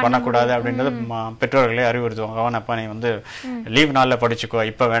கான்சன்ட்ரேஷன் பண்ணக்கூடாது அப்படின்றது பெற்றோர்களே அறிவுறுத்துவாங்க. அவனப்பா நீ வந்து லீவ் நாளில் படிச்சுக்கோ,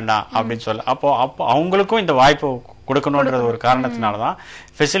 இப்போ வேண்டாம் அப்படின்னு சொல்ல. அப்போ அவங்களுக்கும் இந்த வாய்ப்பு கொடுக்கணும்ன்றது ஒரு காரணத்தினாலதான்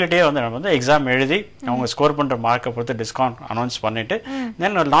ஃபெசிலிட்டியே வந்து நம்ம வந்து எக்ஸாம் எழுதி அவங்க ஸ்கோர் பண்ற மார்க்கை பொறுத்து டிஸ்கவுண்ட் அனௌன்ஸ் பண்ணிட்டு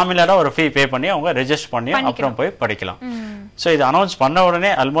தென் நாமினலா ஒரு ஃபீ பே பண்ணி அவங்க ரெஜிஸ்டர் பண்ணி அப்புறம் போய் படிக்கலாம். ஸோ இது அனௌன்ஸ் பண்ண உடனே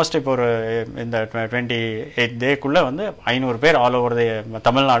ஆல்மோஸ்ட் இப்போ ஒரு இந்த 28 டேக்குள்ள வந்து 500 பேர் ஆல் ஓவர்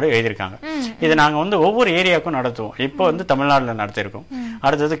தமிழ்நாடு எழுதியிருக்காங்க. இது நாங்க வந்து ஒவ்வொரு ஏரியாவுக்கும் நடத்துவோம். இப்போ வந்து தமிழ்நாடுல நடத்திருக்கோம்,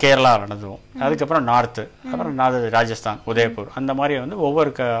 அடுத்தது கேரளா நடத்துவோம், அதுக்கப்புறம் நார்த்து, அப்புறம் ராஜஸ்தான், உதயபூர், அந்த மாதிரி வந்து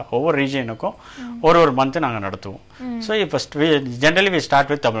ஒவ்வொரு ரீஜியனுக்கும் ஒரு மந்த் நாங்க நடத்துவோம். ஸோ இப்போ generally we start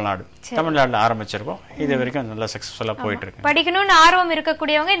with Tamil Nadu. தமிழ்நாடுல ஆரம்பிச்சிருக்கோம். இது வரைக்கும் நல்லா சக்சஸ்ஃபுல்லா போயிட்டு இருக்கு. படிக்கணும்னு ஆர்வம்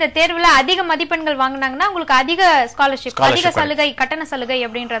இருக்கக்கூடியவங்க இந்த தேர்வுல அதிக மதிப்பெண்கள் வாங்கினாங்கன்னா உங்களுக்கு அதிக ஸ்காலர்ஷிப், அதிக சலுகை, கட்டண சலுகை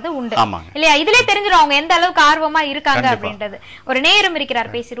அப்படின்றது உண்டு இல்லையா? இதுல தெரிஞ்சிடும் அவங்க எந்த அளவுக்கு ஆர்வமா இருக்காங்க அப்படின்றது. ஒரு நேரம் இருக்கிறார்,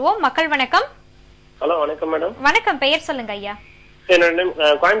 பேசிடுவோம். மக்கள் வணக்கம். ஹலோ, வணக்கம் மேடம். வணக்கம், பெயர் சொல்லுங்க ஐயா.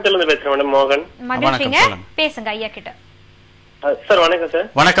 கோயம்புத்தூர்ல இருந்து பேசுறேன் மேடம், மோகன். மகிழ்ச்சிங்க, பேசுங்க ஐயா கிட்ட. சார் வணக்கம் சார்.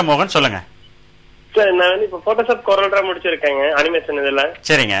 வணக்கம் மோகன், சொல்லுங்க சார். நான் வந்து இப்போ போட்டோஷாப் கொரோனா முடிச்சிருக்கேங்க, அனிமேஷன் இதுல.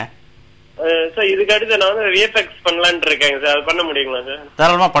 சரிங்க சார். இதுக்கு அடுத்து நான் வந்து விஎஃப்எக்ஸ் பண்ணலாம்னு இருக்கேங்க சார், அது பண்ண முடியுங்களா சார்?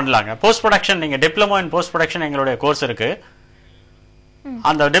 தாராளமா பண்ணலாங்க. போஸ்ட் ப்ரொடக்ஷன், நீங்க டிப்ளமோ இன் போஸ்ட் ப்ரொடக்ஷன் எங்களுடைய கோர்ஸ் இருக்கு.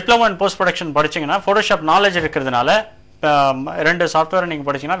 அந்த டிப்ளமோ இன் போஸ்ட் ப்ரொடக்ஷன் படிச்சீங்கன்னா போட்டோஷாப் நாலேஜ் இருக்கிறதுனால 2 சாஃப்ட்வேர் நீங்க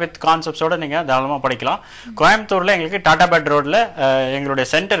படிச்சீங்கன்னா வித் கான்செப்ட்ஸோட நீங்க தாராளமா படிக்கலாம். கோயம்புத்தூர்ல எங்களுக்கு டாடாபேட் ரோட்ல எங்களுடைய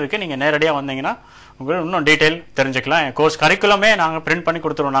சென்டர் இருக்கு. நீங்க நேரடியா வந்தீங்கன்னா உங்களுக்கு இன்னும் டீடைல் தெரிஞ்சுக்கலாம். கோர்ஸ் கரிக்குலமே நாங்க பிரிண்ட் பண்ணி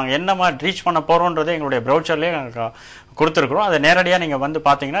கொடுத்துருவோம். நாங்க என்ன மாதிரி ரீச் பண்ண போறோம்ன்றதை எங்களுடைய ப்ரௌச்சர்லயே கொடுத்துருக்கோம். அதை நேரடியா நீங்க வந்து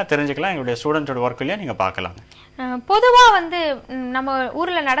பாத்தீங்கன்னா தெரிஞ்சுக்கலாம். எங்களுடைய ஸ்டூடெண்ட்ஸோட ஒர்க்லயே நீங்க பார்க்கலாம். பொதுவா வந்து நம்ம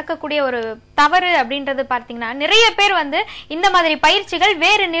ஊர்ல நடக்கக்கூடிய ஒரு தவறு அப்படின்றது பார்த்தீங்கன்னா நிறைய பேர் வந்து இந்த மாதிரி பயிற்சிகள்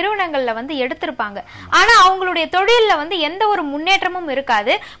வேறு நிறுவனங்கள்ல வந்து எடுத்திருப்பாங்க. ஆனா அவங்களுடைய தொழில்ல வந்து எந்த ஒரு முன்னேற்றமும்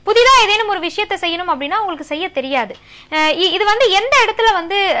இருக்காது. புதிதா ஏதேனும் ஒரு விஷயத்தை செய்யணும் அப்படின்னா அவங்களுக்கு செய்ய தெரியாது. இது வந்து எந்த இடத்துல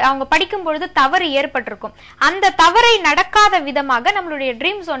வந்து அவங்க படிக்கும் பொழுது தவறு ஏற்பட்டிருக்கும், அந்த தவறை நடக்காத விதமாக நம்மளுடைய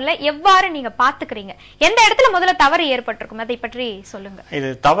ட்ரீம் ஜோன்ல எவ்வாறு நீங்க பாத்துக்கிறீங்க? எந்த இடத்துல முதல்ல தவறு ஏற்பட்டிருக்கும் அதை பற்றி சொல்லுங்க.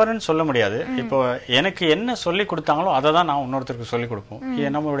 இது தவறுன்னு சொல்ல முடியாது. இப்போ எனக்கு என்ன சொல்லி கொடுத்தாங்களோ அதை தான் நான் இன்னொருத்தருக்கு சொல்லிக் கொடுப்போம்.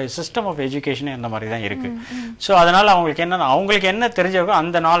 நம்மளுடைய சிஸ்டம் ஆஃப் எஜுகேஷன் இந்த மாதிரி தான் இருக்கு. ஸோ அதனால அவங்களுக்கு என்ன தெரிஞ்சிருக்கோ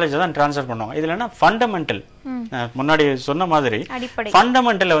அந்த நாலேஜ் தான் ட்ரான்ஸ்ஃபர் பண்ணுவாங்க. இதுல என்ன ஃபண்டமெண்டல், முன்னாடி சொன்ன மாதிரி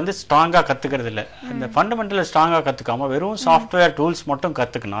ஃபண்டமெண்டலை வந்து ஸ்ட்ராங்கா கத்துக்கிறது இல்லை. இந்த ஃபண்டமெண்டலை ஸ்ட்ராங்கா கத்துக்காம வெறும் சாஃப்ட்வேர் டூல்ஸ் மட்டும்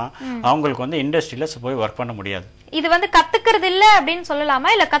கத்துக்கினா அவங்களுக்கு வந்து இண்டஸ்ட்ரியில போய் ஒர்க் பண்ண முடியாது. இது வந்து கத்துக்கிறது இல்ல அப்படின்னு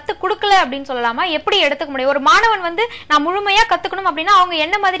சொல்லலாமா, இல்ல கத்து கொடுக்கல அப்படின்னு சொல்லலாமா? எப்படி எடுத்துக்க முடியும்? ஒரு மாணவன் வந்து நான் முழுமையா கத்துக்கணும் அப்படின்னா அவங்க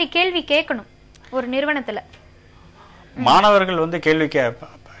என்ன மாதிரி கேள்வி கேட்கணும் ஒரு நிறுவனத்துல? மாணவர்கள் வந்து கேள்வி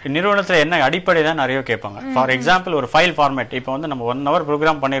நிறுவனத்துல என்ன அடிப்படை தான் நிறைய கேட்பாங்க. ஃபார் எக்ஸாம்பிள் ஒரு ஃபைல் ஃபார்மேட், இப்போ வந்து நம்ம 1 hour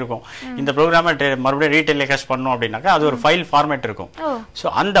ப்ரோக்ராம் பண்ணிருக்கோம், இந்த ப்ரோக்ராமை மறுபடியும் ரீடெலிகாஸ்ட் பண்ணணும் அப்படின்னாக்கா அது ஒரு ஃபைல் ஃபார்மேட் இருக்கும். ஸோ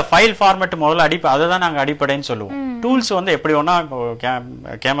அந்த ஃபைல் ஃபார்மேட் முதல்ல அதை தான் நாங்கள் அடிப்படைன்னு சொல்லுவோம். டூல்ஸ் வந்து எப்படி வேணா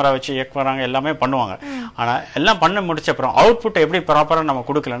கேமரா வச்சு இயக்குறாங்க, எல்லாமே பண்ணுவாங்க. ஆனா எல்லாம் பண்ண முடிச்ச அப்புறம் அவுட்புட் எப்படி ப்ராப்பரா நம்ம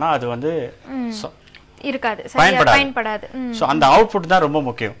கொடுக்கலன்னா அது வந்து இருக்காது, பயன்படாது. சோ அந்த அவுட்புட் தான் ரொம்ப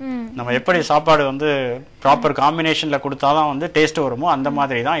முக்கியம். நம்ம எப்படி சாப்பாடு வந்து ப்ராப்பர் காம்பினேஷன்ல கொடுத்தாதான் வந்து டேஸ்ட் வருமோ அந்த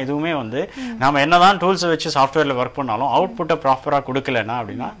மாதிரி தான் இதுவுமே வந்து நம்ம என்னதான் டூல்ஸ் வச்சு சாஃப்ட்வேர்ல ஒர்க் பண்ணாலும் அவுட்புட்டை ப்ராப்பரா கொடுக்கலன்னா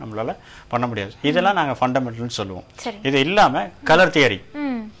அப்படின்னா நம்மளால பண்ண முடியாது. இதெல்லாம் நாங்க ஃபண்டமெண்டல்னு சொல்லுவோம். இது இல்லாம கலர் தியரி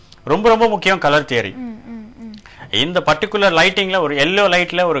ரொம்ப ரொம்ப முக்கியம். கலர் தியரி இந்த பர்டிகுலர் லைட்டிங்ல ஒரு எல்லோ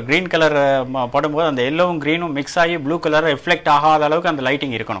லைட்ல ஒரு கிரீன் கலர் படும்போது அந்த எல்லோவும் கிரீனும் மிக்ஸ் ஆகி ப்ளூ கலர் ரிஃப்ளெக்ட் ஆகாத அளவுக்கு அந்த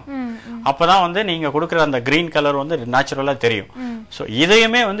லைட்டிங் இருக்கணும். அப்பதான் வந்து நீங்க கொடுக்குற அந்த கிரீன் கலர் வந்து நேச்சுரலா தெரியும். ஸோ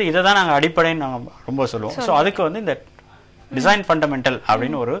இதையுமே வந்து இதை தான் நாங்கள் அடிப்படைன்னு நாங்கள் ரொம்ப சொல்லுவோம். ஸோ அதுக்கு வந்து இந்த டிசைன் ஃபண்டமெண்டல்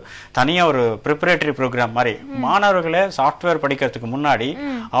அப்படின்னு ஒரு தனியா ஒரு ப்ரிப்பரேட்டரி ப்ரோக்ராம் மாதிரி மாணவர்களை சாஃப்ட்வேர் படிக்கிறதுக்கு முன்னாடி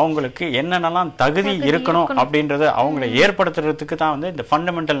அவங்களுக்கு என்னென்னலாம் தகுதி இருக்கணும் அப்படின்றத அவங்களை ஏற்படுத்துறதுக்கு தான் வந்து இந்த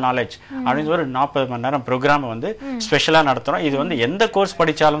ஃபண்டமெண்டல் நாலேஜ் அப்படின்னு ஒரு 40 மணி நேரம் ப்ரோக்ராம் வந்து ஸ்பெஷலா நடத்துறோம். இது வந்து எந்த கோர்ஸ்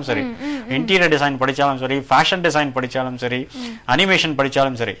படிச்சாலும் சரி, இன்டீரியர் டிசைன் படிச்சாலும் சரி, ஃபேஷன் டிசைன் படிச்சாலும் சரி, அனிமேஷன்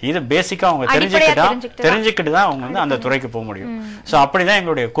படிச்சாலும் சரி, இது பேசிக்கா அவங்க தெரிஞ்சுக்கிட்டு தான் அவங்க வந்து அந்த துறைக்கு போக முடியும். ஸோ அப்படிதான்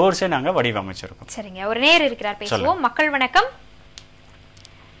எங்களுடைய கோர்ஸே நாங்க வடிவமைச்சிருக்கோம். சரிங்க, ஒரு நேர் இருக்கிறார், பேசுவோம். மக்கள் வணக்கம்.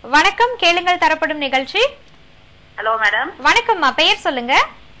 வணக்கம், கேளுங்கள் தரப்படும் நிகழ்ச்சி. Hello madam. வணக்கம்மா, பெயர் சொல்லுங்க.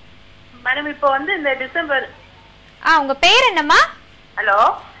 மேடம் இப்போ வந்து இந்த டிசம்பர் உங்க பெயர் என்னம்மா? ஹலோ,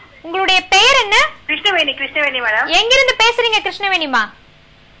 உங்களுடைய பெயர் என்ன? கிருஷ்ணவேணி. கிருஷ்ணவேணி மேடம். எங்க இருந்து பேசுறீங்க கிருஷ்ணவேணிமா?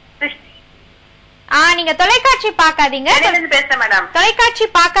 நீங்க தொலைக்காட்சி பாக்காதீங்க. பேசுறேன் மேடம். தொலைக்காட்சி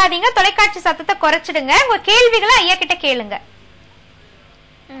பாக்காதீங்க, தொலைக்காட்சி சத்தத்தை குறைச்சிடுங்க. உங்க கேள்விகளை ஐயா கிட்ட கேளுங்க.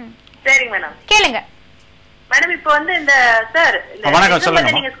 சரிங்க மேடம், கேளுங்க. மேடம் இப்போ வந்து இந்த சார் வணக்கம், சொல்லுங்க.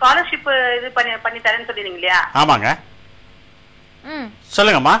 நீங்க ஸ்காலர்ஷிப் இது பண்ணி தரேன்னு சொல்லிருந்தீங்க இல்லையா? ஆமாங்க,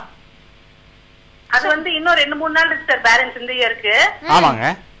 சொல்லுங்கம்மா. அது வந்து இன்னும் 2-3 நாள் இருக்கு சார், பேலன்ஸ் இந்த இயருக்கு. ஆமாங்க,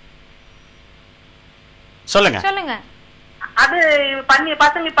 சொல்லுங்க. சொல்லுங்க. அது பசங்க இப்ப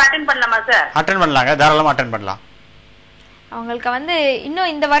அட்டெண்ட் பண்ணலாமா சார்? அட்டெண்ட் பண்ணலாங்க, தாராளமா அட்டெண்ட் பண்ணலாம். அவங்களுக்கு வந்து இன்னும்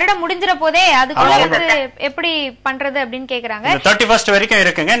இந்த வருடம் முடிஞ்சிர போதே அதுக்குள்ள வந்து எப்படி பண்றது அப்படின்னு கேக்குறாங்க. 31st வரைக்கும்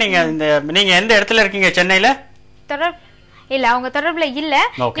இருக்குங்க. நீங்க எந்த இடத்துல இருக்கீங்க? சென்னையில இல்ல, அவங்க தொடர்புல இல்ல.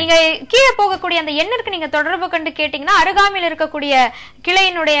 நீங்க கீழே போகக்கூடிய அந்த எண்ணிற்கு நீங்க தொடர்பு கண்டு கேட்டீங்கன்னா அருகாமையில் இருக்கக்கூடிய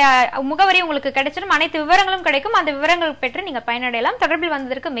கிளையினுடைய முகவரி உங்களுக்கு கிடைச்சிடும். அனைத்து விவரங்களும் கிடைக்கும். அந்த விவரங்கள் பெற்று நீங்க பயனடையலாம். தொடர்பில்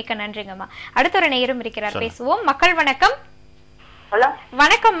வந்ததற்கு மிக்க நன்றிங்கம்மா. அடுத்த ஒரு நேயரும் இருக்கிறார், பேசுவோம். மக்கள் வணக்கம்.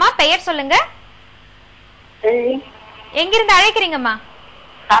 வணக்கம்மா, பெயர் சொல்லுங்க. எங்கிருந்து அழைக்கிறீங்கம்மா?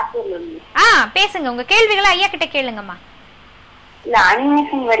 பேசுங்க, உங்க கேள்விகளை ஐயா கிட்ட கேளுங்கம்மா. இல்ல,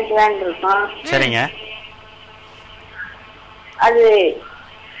 அனிமேஷன் படிக்கலாம்னு இருக்கோம். சரிங்க. அது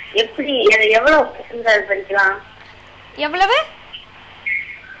எப்படி, எவ்வளவு படிக்கலாம்?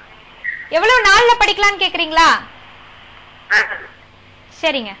 எவ்வளவு நாள்ல படிக்கலாம்னு கேக்குறீங்களா?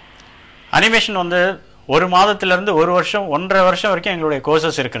 சரிங்க. அனிமேஷன் வந்து 1 மாதத்துல இருந்து 1 வருஷம் 1.5 வருஷம் வரைக்கும் எங்களுடைய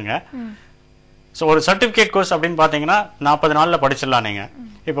கோர்சஸ் இருக்குங்க. ஸோ ஒரு சர்டிபிகேட் கோர்ஸ் அப்படின்னு பாத்தீங்கன்னா 40 நாள்ல படிச்சிடலாம். நீங்க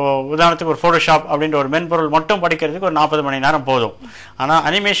இப்போ உதாரணத்துக்கு ஒரு போட்டோஷாப் அப்படின்ற ஒரு மென்பொருள் மட்டும் படிக்கிறதுக்கு ஒரு 40 மணி நேரம் போதும். ஆனா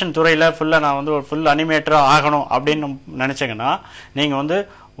அனிமேஷன் துறையில ஃபுல்லா நான் வந்து ஒரு ஃபுல் அனிமேட்டரா ஆகணும் அப்படின்னு நினைச்சீங்கன்னா நீங்க வந்து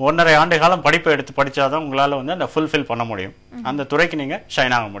 1.5 ஆண்டு காலம் படிப்பை எடுத்து படிச்சாதான் உங்களால வந்து அந்த ஃபுல்ஃபில் பண்ண முடியும். அந்த துறைக்கு நீங்க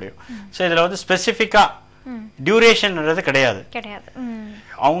ஷைன் ஆக முடியும். ஸோ இதுல வந்து ஸ்பெசிபிக்கா டியூரேஷன்ன்றது கிடையாது.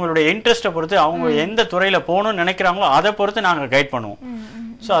 அவங்களுடைய இன்ட்ரெஸ்ட்டை பொறுத்து அவங்க எந்த துறையில போகணும்னு நினைக்கிறாங்களோ அதை பொறுத்து நாங்க கைட் பண்ணுவோம்.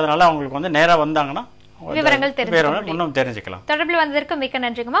 ஸோ அதனால அவங்களுக்கு வந்து நேரா வந்தாங்கன்னா விவரங்கள் தெரிஞ்சுக்கலாம். தொடர்பில் வந்ததற்கு மிக்க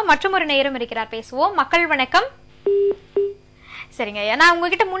நன்றிங்கம்மா. மற்றும் ஒரு நேரம் இருக்கிறார், பேசுவோம். மக்கள் வணக்கம். சரிங்க ஐயா, நான்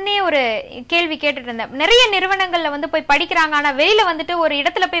உங்ககிட்ட முன்னே ஒரு கேள்வி கேட்டுட்டு இருந்தேன். நிறைய நிறுவனங்கள்ல வந்து போய் படிக்கிறாங்க, ஆனா வெளியில வந்துட்டு ஒரு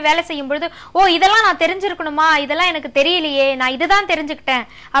இடத்துல போய் வேலை செய்யும் பொழுது இதெல்லாம் நான் தெரிஞ்சிருக்கணுமா, இதெல்லாம் எனக்கு தெரியலையே, நான் இதுதான் தெரிஞ்சுக்கிட்டேன்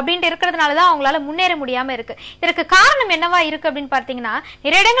அப்படின்ட்டு இருக்கிறதுனாலதான் அவங்களால முன்னேற முடியாம இருக்கு. இதற்கு காரணம் என்னவா இருக்கு அப்படின்னு பாத்தீங்கன்னா,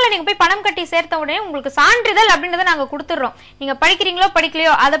 நிறைய இடங்கள்ல நீங்க போய் பணம் கட்டி சேர்த்த உடனே உங்களுக்கு சான்றிதழ் அப்படின்றத நாங்க கொடுத்துடுறோம், நீங்க படிக்கிறீங்களோ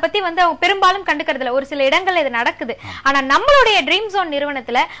படிக்கலையோ அதை பத்தி வந்து அவங்க பெரும்பாலும் கண்டுக்கிறது இல்ல. ஒரு சில இடங்கள்ல இது நடக்குது. ஆனா நம்மளுடைய ட்ரீம் ஜோன்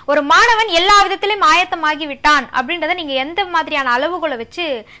நிறுவனத்துல ஒரு மாணவன் எல்லா விதத்திலும் ஆயத்தமாகி விட்டான் அப்படின்றத நீங்க எந்த மாதிரியான அளவுகளை வச்சு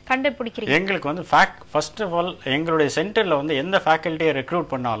கண்டுபிடிக்கிறீங்க? எங்களுக்கு வந்து ஃபர்ஸ்ட் ஆஃப் ஆல் எங்களுடைய சென்டர்ல வந்து எந்த ஃபேக்கல்ட்டியை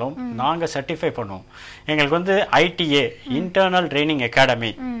ரெக்ரூட் பண்ணாலும் நாங்க சர்டிஃபை பண்ணுவோம். எங்களுக்கு வந்து ITA இன்டர்னல் ட்ரைனிங் அகாடமி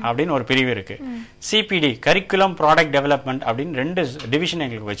அப்படின்னு ஒரு பிரிவு இருக்கு. CPD கரிக்குலம் ப்ராடக்ட் டெவலப்மெண்ட் அப்படின்னு 2 டிவிஷன்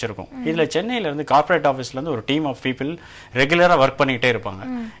எங்களுக்கு வச்சிருக்கோம். இதுல சென்னையில இருந்து கார்ப்பரேட் ஆஃபீஸ்ல இருந்து ஒரு டீம் ஆஃப் பீப்புள் ரெகுலரா ஒர்க் பண்ணிட்டே இருப்பாங்க.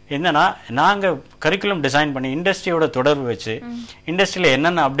 என்னன்னா நாங்க கரிக்குலம் டிசைன் பண்ணி இண்டஸ்ட்ரியோட தொடர்பு வச்சு இண்டஸ்ட்ரியில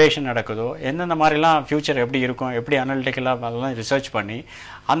என்னென்ன அப்டேஷன் நடக்குதோ, எந்தெந்த மாதிரிலாம் ஃபியூச்சர் எப்படி இருக்கும், எப்படி அனலிட்டிக்கலா அதெல்லாம் ரிசர்ச் பண்ணி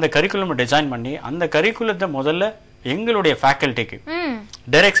அந்த கரிக்குலம் டிசைன் பண்ணி அந்த கரிக்குலத்தை முதல்ல எங்களுடைய ஃபேக்கல்ட்டிக்கு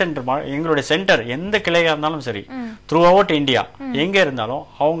டைரக்ட் சென்டர், எங்களுடைய சென்டர் எந்த கிளையா இருந்தாலும் சரி த்ரூ அவுட் இந்தியா எங்க இருந்தாலும்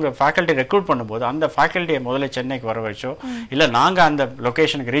அவங்க ஃபேக்கல்ட்டி ரெக்ரூட் பண்ணும்போது அந்த ஃபேக்கல்ட்டியை முதல்ல சென்னைக்கு வர வச்சோ இல்ல நாங்க அந்த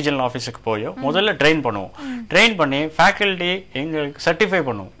லொகேஷனுக்கு ரீஜனல் ஆஃபீஸுக்கு போயோ முதல்ல ட்ரெயின் பண்ணுவோம். ட்ரெயின் பண்ணி ஃபேக்கல்ட்டி எங்களுக்கு சர்டிஃபை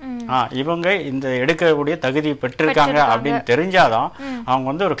பண்ணுவோம். இவங்க இந்த எடுக்கக்கூடிய தகுதி பெற்றிருக்காங்க அப்படின்னு தெரிஞ்சாதான் அவங்க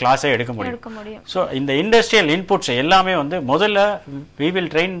வந்து ஒரு கிளாஸை எடுக்க முடியும். சோ இந்த இண்டஸ்ட்ரியல் இன்புட்ஸ் எல்லாமே வந்து முதல்ல we will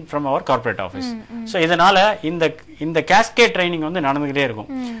train from our corporate office. So இதனால இந்த கேஸ்கேட் ட்ரைனிங் வந்து நடந்துகிட்டே இருக்கும்.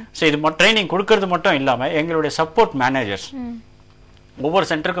 சோ இது ட்ரைனிங் கொடுக்கிறது மட்டும் இல்லாம எங்களுடைய சப்போர்ட் மேனேஜர்ஸ் ஒவ்வொரு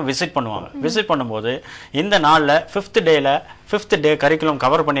சென்டருக்கும் விசிட் பண்ணுவாங்க. விசிட் பண்ணும்போது இந்த நாள்ல 5th டே கரிக்குலம்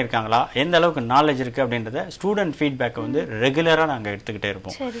கவர் பண்ணிருக்காங்களா, எந்த அளவுக்கு நாலேஜ் இருக்கு அப்படின்றத ஸ்டூடெண்ட் ஃபீட்பேக் வந்து ரெகுலரா நாங்க எடுத்துக்கிட்டே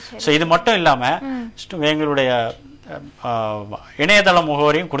இருப்போம். சோ இது மட்டும் இல்லாம எங்களுடைய இணையதள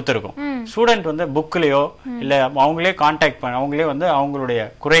முகவரியும் கொடுத்திருக்கோம். ஸ்டூடெண்ட் வந்து புக்லயோ இல்ல அவங்களே கான்டாக்ட் பண்ண அவங்களே வந்து அவங்களுடைய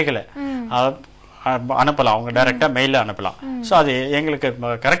குறைகளை அனுப்பலாம், அவங்க டைரக்டா மெயில அனுப்பலாம். சோ அது எங்களுக்கு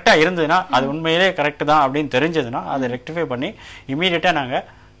கரெக்டா இருந்ததுன்னா அது உண்மையிலே கரெக்ட் தான் அப்படின்னு தெரிஞ்சதுன்னா அதை ரெக்டிஃபை பண்ணி இமீடியட்டா நாங்க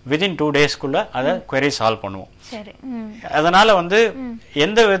within 2 daysக்குள்ள அதை query சால்வ் பண்ணுவோம். அதனால வந்து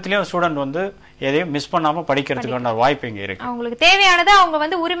எந்த விதத்திலயும் ஸ்டூடெண்ட் வந்து எதையும் மிஸ் பண்ணாம படிக்கிறதுக்கான வாய்ப்பு இங்க இருக்கு. அவங்களுக்கு தேவையானதை அவங்க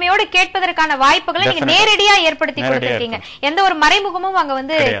வந்து உரிமையோடு கேட்பதற்கான வாய்ப்புகளை நீங்க நேரடியா ஏற்படுத்தி கொடுத்திருக்கீங்க. எந்த ஒரு மறைமுகமும் அங்க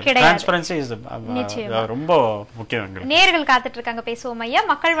வந்து கிடையாது. டிரான்ஸ்பரன்சி இஸ் ரொம்ப முக்கியம். நேயர்கள் காத்துட்டு இருக்காங்க, பேசுவோம் ஐயா.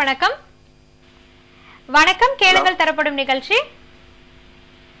 மக்கள் வணக்கம். வணக்கம், கேளுங்கள் தரப்படும் நிகழ்ச்சி.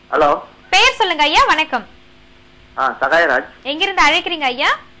 ஹலோ, பெயர் சொல்லுங்க ஐயா. வணக்கம். சகாயராஜ். எங்கிருந்து அழைக்கிறீங்க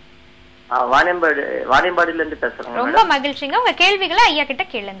ஐயா? வாணியம்பாடியில இருந்து பேசுறேன். ரொம்ப மகிழ்ச்சிங்க. உங்க கேள்விகளை ஐயா கிட்ட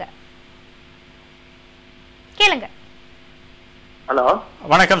கேளுங்க. ஹலோ,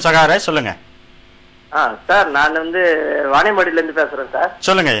 வணக்கம் சகாயராஜ், சொல்லுங்க. சார் நான் வந்து வாணியம்பாடியில இருந்து பேசுறேன் சார்.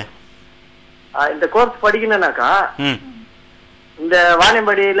 சொல்லுங்க ஐயா. இந்த கோர்ஸ் படிக்கணும்னாக்கா இந்த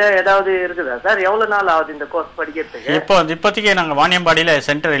வாணியம்பாடியில ஏதாவது இருக்குதா சார்? எவ்வளவு நாள் ஆகுது இந்த கோர்ஸ் படிக்கிறதுக்கு? இப்போதைக்கு நாங்க வாணியம்பாடியில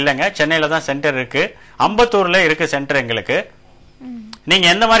சென்டர் இல்லைங்க, சென்னையில தான் சென்டர் இருக்கு. அம்பத்தூர்ல இருக்கு சென்டர் எங்களுக்கு. நீங்க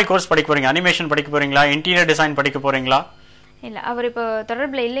எந்த மாதிரி கோர்ஸ் படிக்க போறீங்க? அனிமேஷன் படிக்க போறீங்களா, இன்டீரியர் டிசைன் படிக்க போறீங்களா? இல்ல, அவர் இப்ப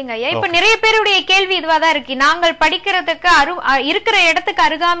தொடர்புல இல்லைங்க ஐயா. இப்ப நிறைய பேருடைய கேள்வி இதுவாதான் இருக்கு. நாங்கள் படிக்கிறதுக்கு இருக்கிற இடத்துக்கு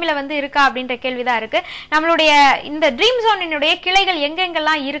அருகாமையில வந்து இருக்கா அப்படின்ற கேள்விதான் இருக்கு. நம்மளுடைய இந்த ட்ரீம் ஜோனினுடைய கிளைகள்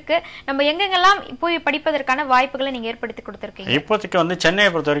எங்கெங்கெல்லாம் இருக்கு, நம்ம எங்கெங்கெல்லாம் போய் படிப்பதற்கான வாய்ப்புகளை நீங்க ஏற்படுத்தி கொடுத்திருக்கீங்க? இப்போதைக்கு வந்து சென்னையை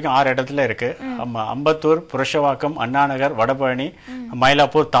பொறுத்த வரைக்கும் 6 இடத்துல இருக்கு. அம்பத்தூர், புருஷவாக்கம், அண்ணாநகர், வடபழனி,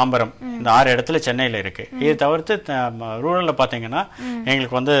 மயிலாப்பூர், தாம்பரம், இந்த 6 இடத்துல சென்னையில இருக்கு. இது தவிர்த்து ரூரல்ல பாத்தீங்கன்னா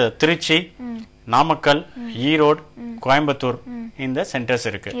எங்களுக்கு வந்து திருச்சி, நாமக்கல், ஈரோடு, கோயம்புத்தூர் இந்த சென்டர்ஸ்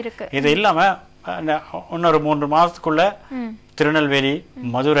இருக்கு. இது இல்லாம இன்னொரு 3 மாசத்துக்குள்ள திருநெல்வேலி,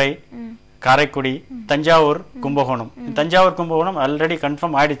 மதுரை, காரைக்குடி, தஞ்சாவூர், கும்பகோணம். தஞ்சாவூர், கும்பகோணம் ஆல்ரெடி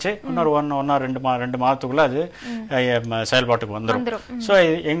கன்ஃபார்ம் ஆயிடுச்சு. இன்னொரு 2 மாதத்துக்குள்ள அது செயல்பாட்டுக்கு வந்துடும். சோ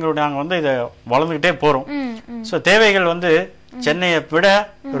எங்களுடைய நாங்க வந்து இதை வளர்ந்துகிட்டே போறோம். சோ தேவைகள் வந்து சென்னையை விட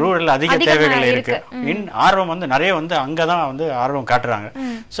ரூரல் அதிக தேவைகள் இருக்கு. ஆர்வம் வந்து நிறைய வந்து அங்கதான் வந்து ஆர்வம் காட்டுறாங்க.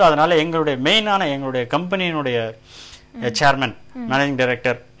 சோ அதனால எங்களுடைய மெயினான எங்களுடைய கம்பெனியினுடைய சேர்மன், மேனேஜிங்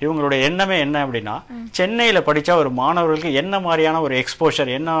டைரக்டர் இவங்களுடைய எண்ணமே என்ன அப்படின்னா, சென்னையில படிச்சா ஒரு மாணவர்களுக்கு என்ன மாதிரியான ஒரு எக்ஸ்போஷர்,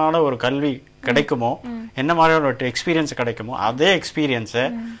 என்ன ஒரு கல்வி கிடைக்குமோ, என்ன மாதிரியான ஒரு எக்ஸ்பீரியன்ஸ் கிடைக்குமோ அதே எக்ஸ்பீரியன்ஸ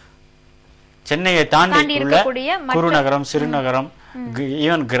சென்னையை தாண்டி உள்ள குறுநகரம், சிறுநகரம்,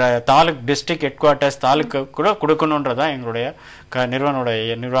 even taluk district head quarters taluk கூட கொடுக்கணும்ன்றதா எங்களுடைய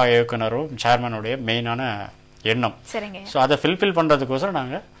நிர்வாக இயக்குனரும் சேர்மனுடைய மெயினான எண்ணம். சோ அதை ஃபில்ஃபில் பண்றதுக்கோசரம்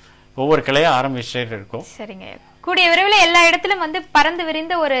நாங்க ஒவ்வொரு கிளையா ஆரம்பிச்சுட்டு இருக்கோம். சரிங்க. கூடிய விரைவில் எல்லா இடத்திலும் வந்து பறந்து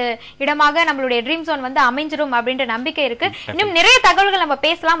விரிந்த ஒரு இடமாக நம்மளுடைய ட்ரீம் ஜோன் வந்து அமைஞ்சிரும் அப்படின்ற நம்பிக்கை இருக்கு. இன்னும் நிறைய தகவல்கள் நம்ம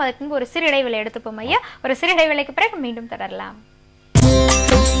பேசலாம். அதுக்கு ஒரு சிறு இடைவேளை எடுத்துப்போம் ஐயா. ஒரு சிறு இடைவேளைக்கு பிறகு மீண்டும் தொடரலாம்.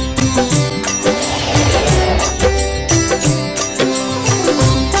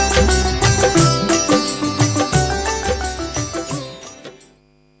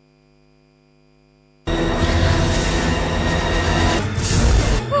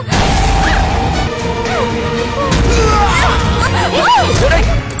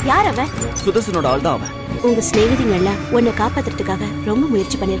 சுதர்சனோட ஆள் தான் அவன். உங்க சிநேகிதிங்க எல்லாம் உன்னை காப்பாத்துறதுக்காக ரொம்ப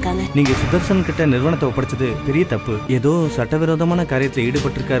முயற்சி பண்ணிருக்காங்க. நீங்க சுதர்சன் கிட்ட நிறுவனத்தை ஒப்படைச்சது பெரிய தப்பு. ஏதோ சட்டவிரோதமான காரியத்தில்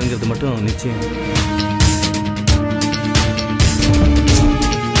ஈடுபட்டிருக்காருங்கிறது மட்டும் நிச்சயம்.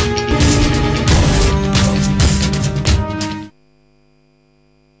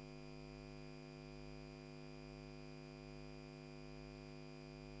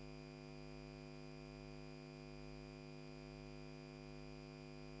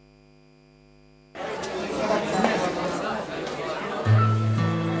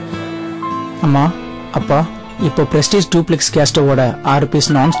 அம்மா, அப்பா, இப்போ prestige duplex case ஸ்டவோட 6 piece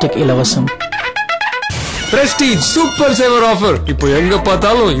non stick இலவசம். பிரஸ்டீஜ் சூப்பர் சேவர் ஆஃபர். இப்போ எங்க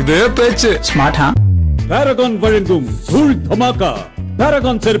பார்த்தாலும் இதே பேச்சு. ஸ்மார்ட். பாரகான் வழங்கும் தூள் தமாக்கா.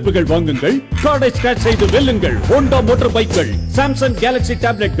 பாரகான் செருப்புகள் வாங்குங்கள், கார்டை ஸ்கிராட்ச் செய்து வெல்லுங்கள். Honda motor பைக்கள், Samsung Galaxy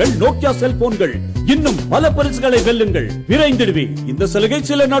டேப்லெட்கள், Nokia செல்போன்கள், இன்னும் பல பரிசுகளை வெல்லுங்கள். விரைந்திடுவே. இந்த சலுகை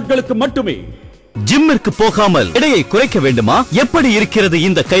சில நாட்களுக்கு மட்டுமே. ஜிம்மிற்கு போகாமல் எடையை குறைக்க வேண்டுமா? எப்படி இருக்கிறது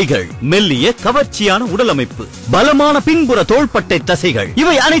இந்த கைகள்? மெல்லிய கவர்ச்சியான உடல் அமைப்பு, பலமான பின்புற தோள்பட்டை தசைகள்,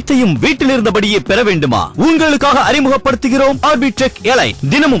 இவை அனைத்தையும் வீட்டில் இருந்தபடியே பெற வேண்டுமா? உங்களுக்காக அறிமுகப்படுத்துகிறோம் ஆர்பிட்ரெக் எலைட்.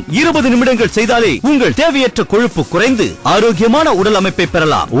 தினமும் 20 நிமிடங்கள் செய்தாலே உங்கள் தேவையற்ற கொழுப்பு குறைந்து ஆரோக்கியமான உடல் அமைப்பை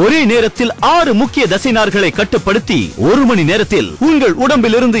பெறலாம். ஒரே நேரத்தில் 6 முக்கிய தசைநார்களை கட்டுப்படுத்தி 1 மணி நேரத்தில் உங்கள்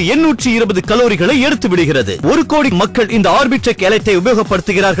உடம்பில் இருந்து 820 கலோரிகளை எடுத்து விடுகிறது. 1 கோடி மக்கள் இந்த ஆர்பிட்ரெக் எலைட்டை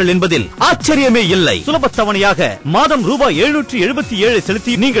உபயோகப்படுத்துகிறார்கள் என்பதில் ஆச்சரியமே இல்லை. சுலப தவணையாக மாதம் ரூபாய் 777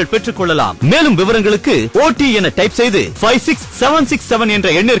 செலுத்தி நீங்கள் பெற்றுக் கொள்ளலாம். மேலும் விவரங்களுக்கு OT என டைப் செய்து 56767 என்ற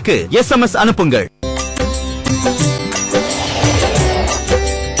எண்ணிற்கு SMS அனுப்புங்கள்.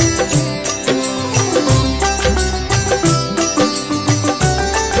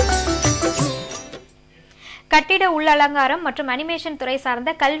 கட்டிட உள்ளலங்காரம் மற்றும் அனிமேஷன் துறை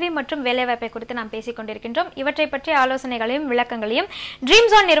சார்ந்த கல்வி மற்றும் வேலைவாய்ப்பை குறித்து நாம் பேசிக் கொண்டிருக்கின்றோம். இவற்றை பற்றிய ஆலோசனைகளையும் விளக்கங்களையும்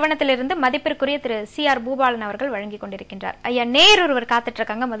DreamZone நிறுவனத்திலிருந்து மதிப்பிற்குரிய திரு CR.Boobalan அவர்கள் வழங்கிக் கொண்டிருக்கின்றார். ஐயா, நேர் ஒருவர் காத்துட்டு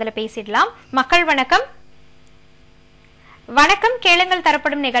இருக்காங்க, முதல்ல பேசிடலாம். மக்கள் வணக்கம். வணக்கம், கேளுங்கள்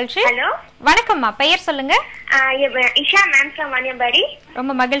தரப்படும் நிகழ்ச்சி. வணக்கம்மா, பெயர் சொல்லுங்க. Isha ma'am from Vaniyambadi.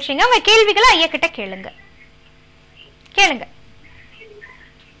 ரொம்ப மகிழ்ச்சிங்க. உங்க கேள்விகளை ஐயா கிட்ட கேளுங்க.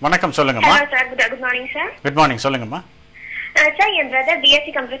 வணக்கம், சொல்லுங்கம்மா. Good morning sir. Good morning, சொல்லுங்கம்மா. சார், என் பிரதர் BSc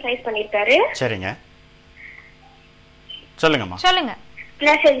கம்ப்யூட்டர் சயின்ஸ் பண்ணிருக்காரு. சரிங்க, சொல்லுங்கம்மா. சொல்லுங்க.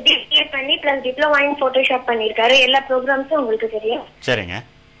 பிளஸ் BA பண்ணி பிளஸ் டிப்ளோமா இன் போட்டோஷாப் பண்ணிருக்காரு. எல்லா ப்ரோக்ராம்ஸும் உங்களுக்கு தெரியும். சரிங்க.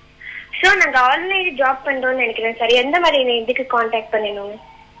 சோ நாங்க ஆன்லைன் ஜாப் பண்றோம்னு நினைக்கிறேன் சார். எந்த மாதிரி இதுக்கு கான்டாக்ட் பண்ணணும்?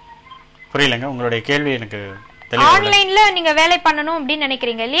 புரியலங்க, உங்களுடைய கேள்வி எனக்கு தெரியல. ஆன்லைன்ல நீங்க வேலை பண்ணணும் அப்படின்னு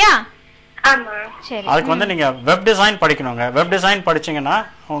நினைக்கிறீங்க இல்லையா? ஆமா. சரி. அதுக்கு வந்து நீங்க வெப் டிசைன் படிக்கணுங்க. வெப் டிசைன் படிச்சீங்கன்னா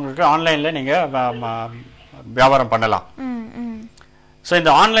உங்களுக்கு ஆன்லைன்ல நீங்க வியாபாரம் பண்ணலாம். ஸோ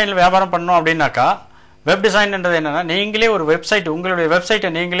இந்த ஆன்லைன்ல வியாபாரம் பண்ணணும் அப்படின்னாக்கா வெப் டிசைன்ன்றது என்னன்னா, நீங்களே ஒரு வெப்சைட், உங்களுடைய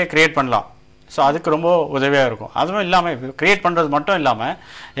வெப்சைட்டை நீங்களே கிரியேட் பண்ணலாம். ஸோ அதுக்கு ரொம்ப உதவியாக இருக்கும். அதுவும் இல்லாமல் கிரியேட் பண்ணுறது மட்டும் இல்லாமல்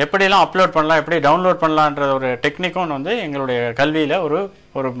எப்படியெல்லாம் அப்லோட் பண்ணலாம், எப்படி டவுன்லோட் பண்ணலான்ற ஒரு டெக்னிக்கும் வந்து எங்களுடைய கல்வியில் ஒரு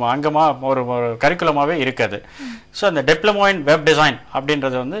ஒரு அங்கமாக ஒரு கரிக்குலமாகவே இருக்குது. ஸோ அந்த டிப்ளமோ இன் வெப் டிசைன்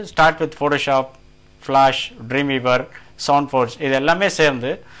அப்படின்றது வந்து start with Photoshop, flash, dream viewer, sound force, இது எல்லாமே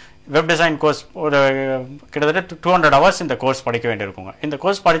சேர்ந்து வெப் டிசைன் கோர்ஸ் ஒரு கிட்டத்தட்ட 200 ஹவர்ஸ் இந்த கோர்ஸ் படிக்க வேண்டியிருக்குங்க. இந்த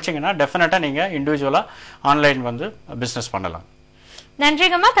கோர்ஸ் படிச்சிங்கன்னா டெஃபினட்டாக நீங்கள் இண்டிவிஜுவலாக ஆன்லைன் வந்து பிஸ்னஸ் பண்ணலாம்.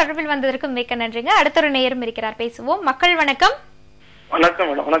 நன்றிங்கம்மா, தொடர்பில் வந்ததற்கு மிக்க நன்றிங்க. அடுத்த ஒரு நேயரும் இருக்கிறார், பேசுவோம். மக்கள் வணக்கம். வணக்கம்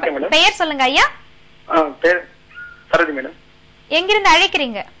மேடம். வணக்கம் மேடம். பெயர் சொல்லுங்க ஐயா. பேர் சரதி மேடம். எங்கிருந்து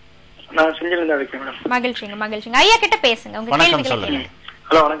அழைக்கிறீங்க? நான் செஞ்சிலிருந்து அழைக்கிறேன் மேடம். மகிழ்ச்சிங்க, மகிழ்ச்சிங்க. ஐயா கிட்ட பேசுங்க, உங்க கேள்விகளை கேளுங்க.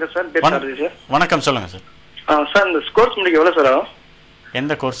 ஹலோ, வணக்கம் சார். பேர் சரதி சார். வணக்கம், சொல்லுங்க சார். சார், இந்த கோர்ஸ் முடிக்க எவ்வளவு சார் ஆகும்?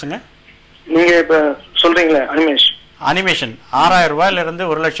 எந்த கோர்ஸுங்க நீங்க இப்ப சொல்றீங்களே? அனிமேஷன் 6000 ரூபாயில இருந்து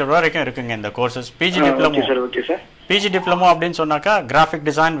 1 லட்சம் ரூபாய் வரைக்கும் இருக்குங்க இந்த courses. PG diploma. Okay sir. PG diploma அப்படின்னு சொன்னாக்கா graphic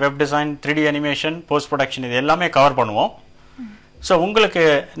design, web design, 3D animation, post production, இது எல்லாமே கவர் பண்ணுவோம். ஸோ உங்களுக்கு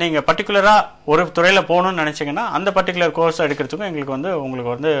நீங்கள் பர்டிகுலராக ஒரு துறையில் போகணும்னு நினச்சிங்கன்னா அந்த பர்டிகுலர் கோர்ஸ் எடுக்கிறதுக்கும் எங்களுக்கு வந்து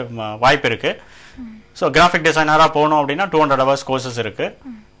உங்களுக்கு வந்து வாய்ப்பு இருக்குது. ஸோ கிராஃபிக் டிசைனராக போகணும் அப்படின்னா 200 ஹவர்ஸ் கோர்சஸ் இருக்குது.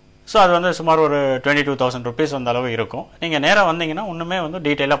 ஸோ அது வந்து சுமார் ஒரு 22,000 rupees அந்த அளவு இருக்கும். நீங்கள் நேராக வந்தீங்கன்னா ஒன்றுமே வந்து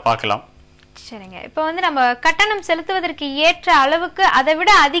டீட்டெயிலாக பார்க்கலாம். சரிங்க. இப்போ வந்து நம்ம கட்டணம் செலுத்துவதற்கு ஏற்ற அளவுக்கு அதை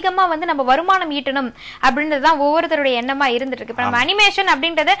விட அதிகமா வந்து நம்ம வருமானம் ஈட்டணும் அப்படின்றதுதான் ஒவ்வொருத்தருடைய எண்ணமா இருந்துட்டு இருக்கு. இப்போ நம்ம அனிமேஷன்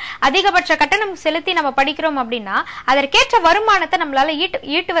அப்படின்றது அதிகபட்ச கட்டணம் செலுத்தி நம்ம படிக்கிறோம் அப்படின்னா அதற்கேற்ற வருமானத்தை நம்மளால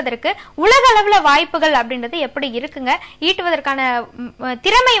ஈட்டுவதற்கு உலக அளவுல வாய்ப்புகள் அப்படின்றது எப்படி இருக்குங்க? ஈட்டுவதற்கான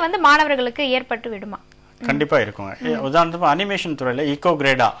திறமை வந்து மாணவர்களுக்கு ஏற்பட்டு விடுமா? கண்டிப்பா இருக்குங்க. உதாரணத்துக்கு அனிமேஷன் துறையில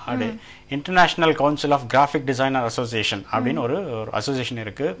ஈகோகிரேடா அப்படி international council of graphic designer association அப்படின்னு ஒரு அசோசியேஷன்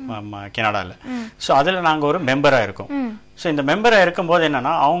இருக்கு கனடால. ஸோ அதுல நாங்க ஒரு மெம்பரா இருக்கோம். ஸோ இந்த மெம்பரா இருக்கும்போது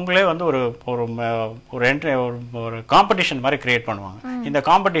என்னன்னா அவங்களே வந்து ஒரு காம்படிஷன் மாதிரி கிரியேட் பண்ணுவாங்க. இந்த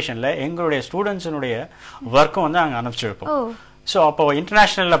காம்படிஷன்ல எங்களுடைய ஸ்டூடெண்ட்ஸினுடைய ஒர்க்கும் வந்து அங்கே அனுப்பிச்சு வைப்போம். ஸோ அப்போ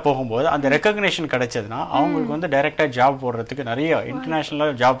இன்டர்நேஷனலில் போகும்போது அந்த ரெக்கக்னேஷன் கிடைச்சதுன்னா அவங்களுக்கு வந்து டைரக்டா ஜாப் போடுறதுக்கு நிறைய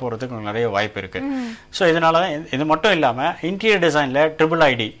இன்டர்நேஷனலாக ஜாப் போடுறதுக்கு நிறைய வாய்ப்பு இருக்கு. ஸோ இதனால தான் இது மட்டும் இல்லாமல் இன்டீரியர் டிசைன்ல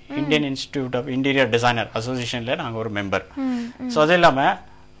IIID Indian institute of interior designer அசோசியேஷன்ல நாங்கள் ஒரு மெம்பர். ஸோ அது இல்லாமல்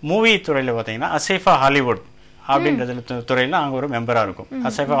மூவி துறையில் பார்த்தீங்கன்னா அசைஃபா ஹாலிவுட் அப்படின்றது துறையில நாங்கள் ஒரு மெம்பரா இருக்கும்.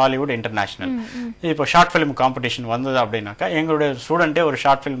 அசைஃபா ஹாலிவுட் இன்டர்நேஷனல். இப்போ ஷார்ட் ஃபிலிம் காம்படிஷன் வந்தது அப்படின்னாக்கா எங்களுடைய ஸ்டூடெண்டே ஒரு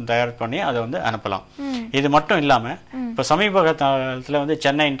ஷார்ட் ஃபிலிம் தயார் பண்ணி அதை வந்து அனுப்பலாம். இது மட்டும் இல்லாம இப்போ சமீப காலத்துல வந்து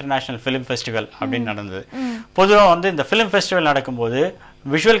சென்னை இன்டர்நேஷனல் ஃபிலிம் ஃபெஸ்டிவல் அப்படின்னு நடந்தது. பொதுவாக வந்து இந்த ஃபிலிம் ஃபெஸ்டிவல் நடக்கும்போது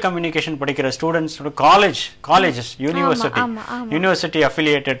விஷுவல் கம்யூனிகேஷன் படிக்கிற ஸ்டூடெண்ட்ஸ் காலேஜஸ் யூனிவர்சிட்டி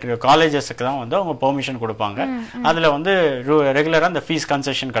அஃபிலியேட்டட் காலேஜஸ்க்கு தான் வந்து அவங்க பெர்மிஷன் கொடுப்பாங்க. அதுல வந்து ரெகுலரா அந்த ஃபீஸ்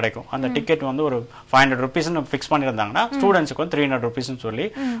கன்செஷன் கிடைக்கும். அந்த டிக்கெட் வந்து ஒரு 500 rupees ஃபிக்ஸ் பண்ணியிருந்தாங்கன்னா ஸ்டூடெண்ட்ஸுக்கு வந்து 300 rupees சொல்லி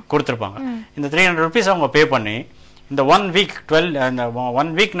கொடுத்துருப்பாங்க. இந்த 300 rupees அவங்க பே பண்ணி இந்த 1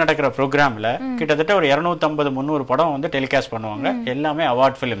 வீக் நடக்கிற ப்ரோக்ராம்ல கிட்டத்தட்ட ஒரு 250-300 படம் வந்து டெலிகாஸ்ட் பண்ணுவாங்க. எல்லாமே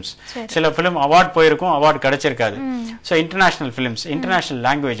அவார்ட் பிலிம்ஸ். சில பிலிம் அவார்ட் போயிருக்கும், award கிடைச்சிருக்காது. So international films, international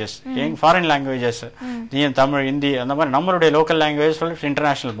languages, foreign languages, Tamil, Hindi, அந்த மாதிரி நம்மளுடைய local language,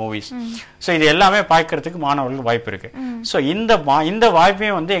 international movies. So இது எல்லாமே பார்க்கறதுக்கு மாணவர்களுக்கு வாய்ப்பு இருக்கு. ஸோ இந்த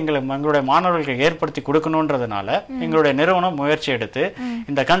வாய்ப்பையும் வந்து எங்களுடைய மாணவர்களுக்கு ஏற்படுத்தி கொடுக்கணுன்றதுனால எங்களுடைய நிறுவனம் முயற்சி எடுத்து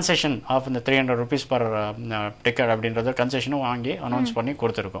இந்த கன்செஷன் ஆஃப் இந்த 300 rupees பர் டிக்கெட் அப்படின்றத கன்செஷனும் வாங்கி அனௌன்ஸ் பண்ணி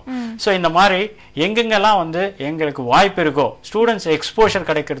கொடுத்துருக்கோம். ஸோ இந்த மாதிரி எங்கெங்கெல்லாம் வந்து எங்களுக்கு வாய்ப்பு இருக்கோ, ஸ்டூடெண்ட்ஸ் எக்ஸ்போஷர்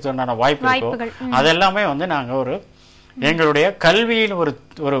கிடைக்கிறதுக்கான வாய்ப்பு இருக்கோ, அதெல்லாமே வந்து நாங்கள் எங்களுடைய கல்வியின்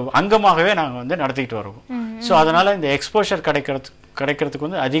ஒரு அங்கமாகவே நாங்கள் வந்து நடத்திக்கிட்டு வருவோம். ஸோ அதனால இந்த எக்ஸ்போஷர் கிடைக்கிறதுக்கு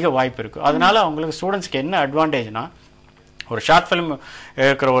வந்து அதிக வாய்ப்பு இருக்கு. அதனால அவங்களுக்கு ஸ்டூடெண்ட்ஸ்க்கு என்ன அட்வான்டேஜ்னா, ஒரு ஷார்ட் ஃபிலிம்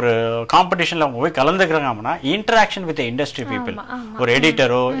இருக்கிற ஒரு காம்படிஷன்ல அவங்க போய் கலந்துக்கிறாங்கன்னா இன்டராக்ஷன் வித் இண்டஸ்ட்ரி பீப்புள், ஒரு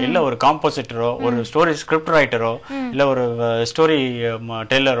எடிட்டரோ இல்ல ஒரு காம்போசிட்டரோ, ஒரு ஸ்டோரி ஸ்கிரிப்ட் ரைட்டரோ, இல்ல ஒரு ஸ்டோரி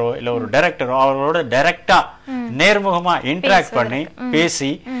டெல்லரோ, இல்ல ஒரு டைரக்டரோ அவங்களோட டைரக்டா நேர்முகமா இன்டராக்ட் பண்ணி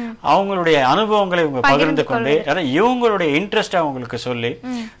பேசி அவங்களுடைய அனுபவங்களை இவங்க பகிர்ந்து கொண்டு இவங்களுடைய இன்ட்ரெஸ்ட் அவங்களுக்கு சொல்லி,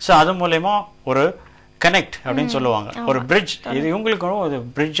 ஸோ அது மூலயமா ஒரு கனெக்ட் அப்படின்னு சொல்லுவாங்க, ஒரு பிரிட்ஜ். இது இவங்களுக்கு ஒரு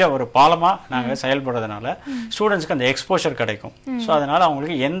பிரிட்ஜா, ஒரு பாலமா நாங்க செயல்படுறதுனால ஸ்டூடெண்ட்ஸ்க்கு அந்த எக்ஸ்போஷர் கிடைக்கும். ஸோ அதனால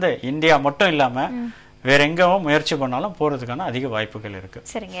அவங்களுக்கு எந்த இந்தியா மட்டும் இல்லாம வேற எங்கவும் முயற்சி பண்ணாலும் போறதுக்கான அதிக வாய்ப்புகள் இருக்கு.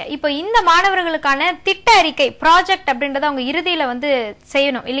 சரிங்க. இப்போ இந்த மாணவர்களுக்கான திட்ட அறிக்கை ப்ராஜெக்ட் அப்படின்றத அவங்க இறுதியில வந்து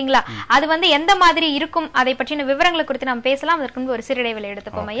செய்யணும் இல்லைங்களா? அது வந்து எந்த மாதிரி இருக்கும், அதை பற்றின விவரங்களை குறித்து நாம் பேசலாம். அதற்கு முன்பு ஒரு சிறு இடைவேளை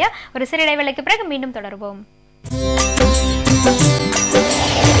எடுத்துப்போம் ஐயா. ஒரு சிறு இடைவேளைக்கு பிறகு மீண்டும் தொடர்வோம்.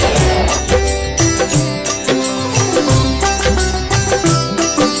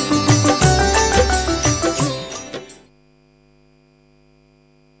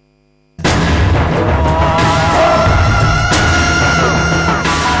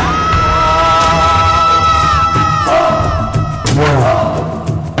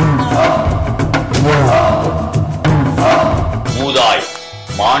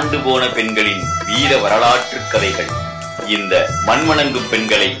 மாண்டு போன பெண்களின் வீர வரலாற்று கதைகள். இந்த மண்வணங்கும்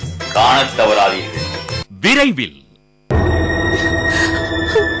பெண்களை காணத் தவறாதீர்கள். விரைவில்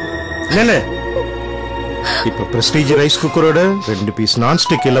இப்ப பிரஸ்டீஜ் ரைஸ் குக்கரோட 2 பீஸ்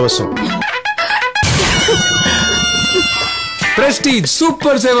நான்ஸ்டிக் இலவசம். பிரஸ்டீஜ்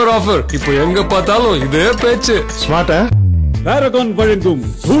சூப்பர் சேவர் ஆஃபர். இப்போ எங்க பார்த்தாலும் இதே பேச்சு. ஸ்மார்ட்டா? பாரகான் வழங்கும்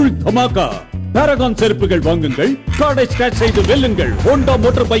தூள் தமாக்கா. பாரகான் செருப்புகள் வாங்குங்கள், கார்டை ஸ்கிராட்ச் செய்து வெல்லுங்கள். Honda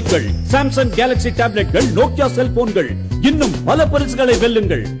motor பைக்கள், Samsung Galaxy டேப்லெட்கள், Nokia செல்போன்கள், இன்னும் பல பரிசுகளை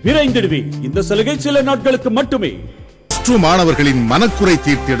வெல்லுங்கள். விரைந்திடுவே. இந்த சலுகை சில நாட்களுக்கு மட்டுமே. மாணவர்களின் மனக்குறை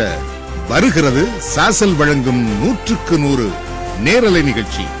தீர்த்திட வருகிறது சாசல் வழங்கும் 100க்கு 100 நேரலை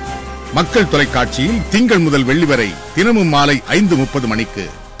நிகழ்ச்சி. மக்கள் தொலைக்காட்சியில் திங்கள் முதல் வெள்ளி வரை தினமும் மாலை 5:30 மணிக்கு.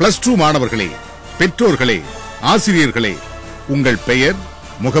 +2 மாணவர்களே, பெற்றோர்களே, ஆசிரியர்களே, உங்கள் பெயர்,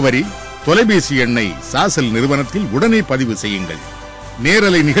 முகவரி, தொலைபேசி எண்ணை சாசல் நிறுவனத்தில் உடனே பதிவு செய்யுங்கள்.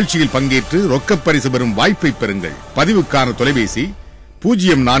 நேரலை நிகழ்ச்சியில் பங்கேற்று ரொக்கப் பரிசு பெறும் வாய்ப்பை பெறுங்கள். பதிவுக்கான தொலைபேசி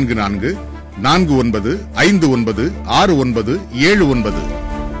 044 49 59 69 79.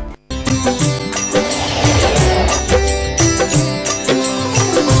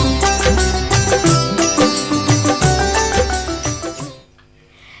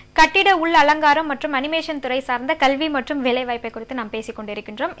 கட்டிட உள் அலங்காரம் மற்றும் அனிமேஷன் துறை சார்ந்த கல்வி மற்றும் வேலை வாய்ப்பை குறித்து நாம் பேசிக்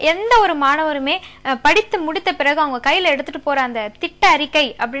கொண்டிருக்கின்றோம். எந்த ஒரு மாணவருமே படித்து முடித்த பிறகு அவங்க கையில எடுத்துட்டு போற அந்த திட்ட அறிக்கை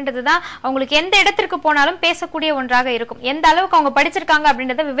அப்படின்றதுதான் அவங்களுக்கு எந்த இடத்திற்கு போனாலும் பேசக்கூடிய ஒன்றாக இருக்கும். எந்த அளவுக்கு அவங்க படிச்சிருக்காங்க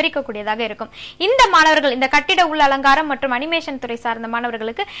அப்படின்றத விவரிக்கக்கூடியதாக இருக்கும். இந்த மாணவர்கள், இந்த கட்டிட உள் அலங்காரம் மற்றும் அனிமேஷன் துறை சார்ந்த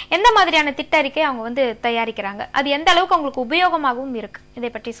மாணவர்களுக்கு எந்த மாதிரியான திட்ட அறிக்கை அவங்க வந்து தயாரிக்கிறாங்க, அது எந்த அளவுக்கு அவங்களுக்கு உபயோகமாகவும் இருக்கு,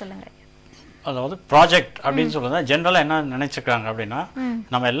 இதை பற்றி சொல்லுங்க. அதாவது ப்ராஜெக்ட் அப்படின்னு சொல்றது ஜெனரலா என்ன நினைச்சுக்கிறாங்க அப்படின்னா,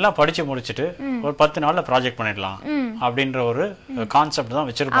 நம்ம எல்லாம் படிச்சு முடிச்சுட்டு ஒரு 10 நாள்ல ப்ராஜெக்ட் பண்ணிடலாம் அப்படின்ற ஒரு கான்செப்ட் தான்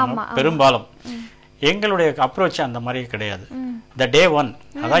வச்சிருப்பாங்க பெரும்பாலும். எங்களுடைய அப்ரோச் அந்த மாதிரி கிடையாது. த டே ஒன்,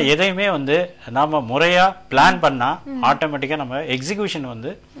 அதாவது எதையுமே வந்து நாம முறையா பிளான் பண்ணா ஆட்டோமேட்டிக்கா நம்ம எக்ஸிகியூஷன்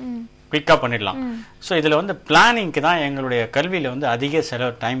வந்து குயிக்கா பண்ணிடலாம். ஸோ இதுல வந்து பிளானிங்க்கு தான் எங்களுடைய கல்வியில வந்து அதிக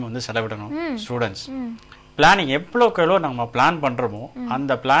டைம் வந்து செலவிடணும். ஸ்டூடெண்ட்ஸ் பிளானிங் எவ்வளோக்கு எவ்வளோ நம்ம பிளான் பண்றோமோ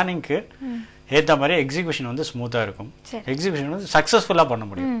அந்த பிளானிங்க்கு ஏற்ற மாதிரி எக்ஸிகியூஷன் வந்து ஸ்மூத்தா இருக்கும். எக்ஸிகியூஷன் வந்து சக்சஸ்ஃபுல்லா பண்ண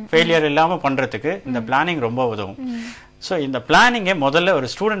முடியும். ஃபெயிலியர் இல்லாம பண்றதுக்கு இந்த பிளானிங் ரொம்ப உதவும். ஸோ இந்த பிளானிங்கை முதல்ல ஒரு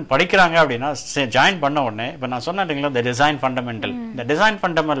ஸ்டூடெண்ட் படிக்கிறாங்க அப்படின்னா ஜாயின் பண்ண உடனே, இப்போ நான் சொன்னீங்களா இந்த டிசைன் ஃபண்டமெண்டல், இந்த டிசைன்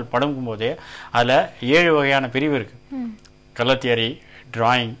ஃபண்டமெண்டல் படிக்கும் போதே அதில் 7 வகையான பிரிவு இருக்கு. Colour theory,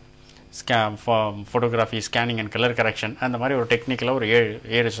 drawing, photography, scanning and colour correction, அந்த மாதிரி ஒரு டெக்னிக்கலாக ஒரு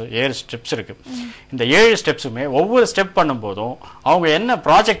 7 ஸ்டெப்ஸ் இருக்கு. இந்த 7 ஸ்டெப்ஸுமே ஒவ்வொரு ஸ்டெப் பண்ணும்போதும் அவங்க என்ன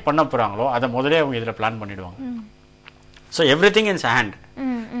ப்ராஜெக்ட் பண்ண போறாங்களோ அதை முதலே அவங்க இதில் பிளான் பண்ணிடுவாங்க. ஸோ எவ்ரி திங் இன்ஸ் ஹேண்ட்.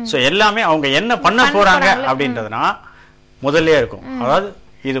 ஸோ எல்லாமே அவங்க என்ன பண்ண போறாங்க அப்படின்றதுனா முதல்ல இருக்கும். அதாவது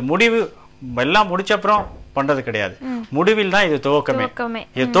இது முடிவு எல்லாம் முடிச்ச அப்புறம் பண்றது கிடையாது, முடிவில் தான் இது துவக்கமே.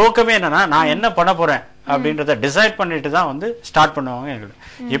 இது துவக்கமே என்னன்னா நான் என்ன பண்ண போறேன் அப்படின்றத டிசைட் பண்ணிட்டு தான் வந்து ஸ்டார்ட் பண்ணுவாங்க.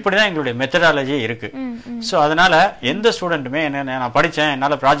 இப்படிதான் எங்களுடைய மெத்தடாலஜி இருக்கு. ஸோ அதனால எந்த ஸ்டூடெண்ட்டுமே என்ன நான் படிச்சேன்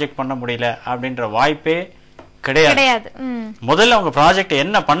என்னால ப்ராஜெக்ட் பண்ண முடியல அப்படின்ற வாய்ப்பே கிடையாது. முதல்ல அவங்க ப்ராஜெக்ட்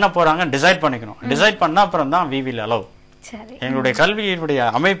என்ன பண்ண போறாங்க டிசைட் பண்ணிக்கணும். டிசைட் பண்ண அப்புறம் தான் வி வில் அலோவ். எங்களுடைய கல்வியினுடைய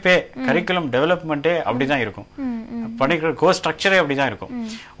அமைப்பே, கரிக்குலம் டெவலப்மெண்ட்டே அப்படிதான் இருக்கும். படிக்கிற கோர்ஸ் ஸ்ட்ரக்சரே அப்படிதான் இருக்கும்.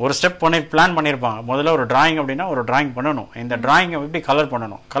 ஒரு ஸ்டெப் பிளான் பண்ணிருப்பாங்க. முதல்ல ஒரு டிராயிங் அப்படின்னா ஒரு டிராயிங் பண்ணணும். இந்த டிராயிங் எப்படி கலர்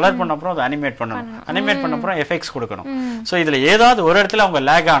பண்ணணும், கலர் பண்ண அப்புறம் அதை அனிமேட் பண்ணணும், அனிமேட் பண்ண அப்புறம் எஃபெக்ட்ஸ் கொடுக்கணும். சோ இதுல ஏதாவது ஒரு இடத்துல அவங்க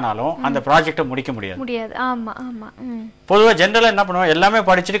லேக் ஆனாலும் அந்த ப்ராஜெக்டை முடிக்க முடியாது. பொதுவா ஜெனரலா என்ன பண்ணுவோம், எல்லாமே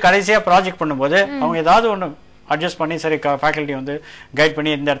படிச்சுட்டு கடைசியா ப்ராஜெக்ட் பண்ணும்போது அவங்க ஏதாவது ஒண்ணு அட்ஜஸ்ட் பண்ணி சரி ஃபேக்கல்ட்டி வந்து கைட்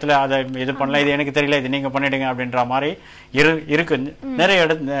பண்ணி இந்த இடத்துல அதை இது பண்ணலாம், இது எனக்கு தெரியல, இது நீங்க பண்ணிடுங்க அப்படின்ற மாதிரி இருக்கு.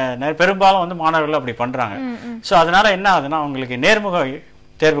 நிறைய பெரும்பாலும் வந்து மாணவர்கள் அப்படி பண்றாங்க. சோ அதனால என்ன ஆகுதுன்னா அவங்களுக்கு நேர்முக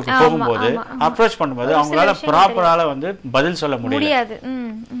தேர்வுக்கு போகும்போது அப்ரோச் பண்ணும்போது அவங்களால ப்ராப்பரால வந்து பதில் சொல்ல முடியாது.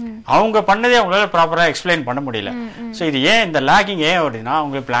 அவங்க பண்ணதே அவங்களால ப்ராப்பரா எக்ஸ்பிளைன் பண்ண முடியல. சோ இது ஏன் இந்த லாகிங் ஏன் அப்படின்னா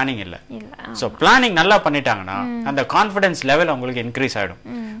அவங்களுக்கு பிளானிங் இல்ல. சோ பிளானிங் நல்லா பண்ணிட்டாங்கன்னா அந்த கான்ஃபிடன்ஸ் லெவல் அவங்களுக்கு இன்க்ரீஸ் ஆயிடும்.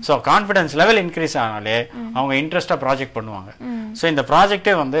 சோ கான்ஃபிடன்ஸ் லெவல் இன்க்ரீஸ் ஆனாலே அவங்க இன்ட்ரெஸ்டா ப்ராஜெக்ட் பண்ணுவாங்க. சோ இந்த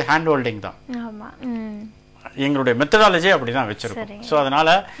ப்ராஜெக்டே வந்து ஹேண்ட் ஹோல்டிங் தான். எங்களுடைய மெத்தடாலஜி அப்படிதான் வச்சிருக்கோம். சோ அதனால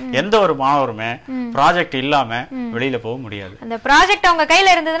எந்த ஒரு மாணவருமே ப்ராஜெக்ட் இல்லாம வெளியில போக முடியாது. அந்த ப்ராஜெக்ட் அவங்க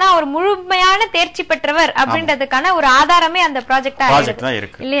கையில இருந்ததுன்னா ஒரு முழுமையான தேர்ச்சி பெற்றவர் அப்படின்றதுக்கான ஒரு ஆதாரமே அந்த ப்ராஜெக்ட் தான்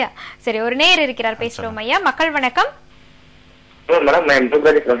இருக்கு இல்லையா? சரி, ஒரு நேயர் இருக்கிறார், பேசுறோம். ஐயா, மக்கள் வணக்கம்.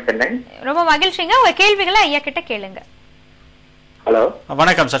 ரொம்ப மகிழ்ச்சிங்க. உங்க கேள்விகளை ஐயா கிட்ட கேளுங்க. ஹலோ,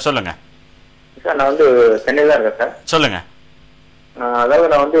 வணக்கம் சார், சொல்லுங்க சார். நான் வந்து சென்னையில இருக்கேன் சார். சொல்லுங்க. அதாவது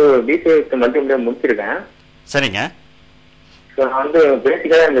நான் வந்து பிசிஏ மல்டிமீடியா முடிச்சிருக்கேன். சரிங்க. நான் வந்து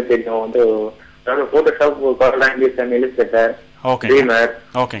பேசிக்கா எனக்கு தெரியும் வந்து Photoshop, colour language, illustrator, trimmer.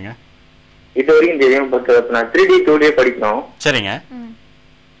 ஓகேங்க. இது வரைக்கும் தெரியும். பட் நான் 3D 2D படிக்கணும். சரிங்க.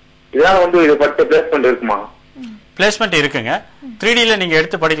 இதெல்லாம் வந்து இது படிச்ச பிளேஸ்மெண்ட் இருக்குமா? பிளேஸ்மெண்ட் இருக்குங்க. 3Dல நீங்க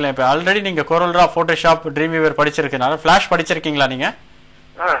எடுத்து படிக்கலாம். இப்ப ஆல்ரெடி நீங்க கோரல்ரா, போட்டோஷாப், ட்ரீம் வீவர் படிச்சிருக்கனால ஃபிளாஷ் படிச்சிருக்கீங்களா? நீங்க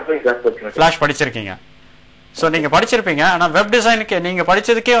ஃபிளாஷ் படிச்சிருக்கீங்க. சோ நீங்க படிச்சிருப்பீங்க. ஆனா வெப் டிசைனுக்கு நீங்க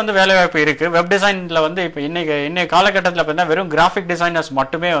படிச்சதுக்கே வந்து வேலை வாய்ப்பு இருக்கு. வெப் டிசைன்ல வந்து இப்ப இன்னைக்கு காலகட்டத்தில் பார்த்தா வெறும் கிராஃபிக் டிசைனர்ஸ்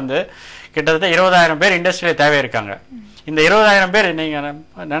மட்டுமே வந்து கிட்டத்தட்ட 20,000 பேர் இண்டஸ்ட்ரியில தேவை இருக்காங்க. இந்த 20,000 பேர் நீங்க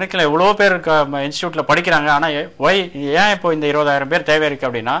நினைக்கல எவ்வளவு பேர் இன்ஸ்டியூட்ல படிக்கிறாங்க. ஆனா ஏன் இப்போ இந்த 20,000 பேர் தேவை இருக்கு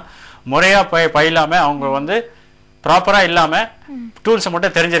அப்படின்னா முறையா பயிலாம அவங்க வந்து ப்ராப்பரா இல்லாம டூல்ஸ்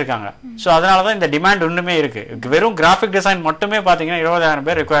மட்டும் தெரிஞ்சிருக்காங்க. சோ அதனாலதான் இந்த டிமாண்ட் இன்னுமே இருக்கு. வெறும் கிராஃபிக் டிசைன் மட்டுமே பாத்தீங்கன்னா 20,000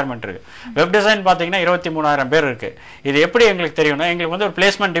 பேர் ரிக்வயர்மெண்ட் இருக்கு. வெப் டிசைன் பாத்தீங்கன்னா 23,000 பேர் இருக்கு. இது எப்படி எங்களுக்கு தெரியும்னா எங்களுக்கு வந்து ஒரு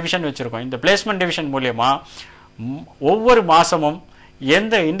பிளேஸ்மெண்ட் டிவிஷன் வச்சிருக்கோம். இந்த பிளேஸ்மெண்ட் டிவிஷன் மூலியமா ஒவ்வொரு மாசமும்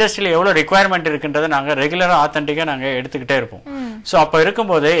எந்த இண்டஸ்ட்ரியில எவ்வளவு ரிக்வயர்மெண்ட் இருக்குன்றதை நாங்க ரெகுலரா ஆத்தென்டிக்கா நாங்க எடுத்துக்கிட்டே இருப்போம். சோ அப்ப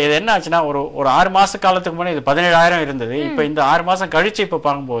இருக்கும்போது இது என்ன ஆச்சுன்னா ஒரு 6 மாச காலத்துக்கு முன்னாடி இது 17,000 இருந்தது. இப்ப இந்த 6 மாசம் கழிச்சு இப்ப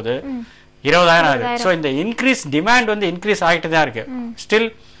பார்க்கும்போது 20,000 ஆகுது. சோ இந்த இன்க்ரீஸ் டிமாண்ட் வந்து இன்க்ரீஸ் ஆகிட்டு தான் இருக்கு. ஸ்டில்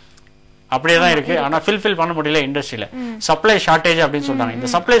அப்படியே தான் இருக்கு. ஆனா ஃபில் பண்ண முடியல இண்டஸ்ட்ரியில. சப்ளை ஷார்டேஜ் அப்படின்னு சொல்றாங்க. இந்த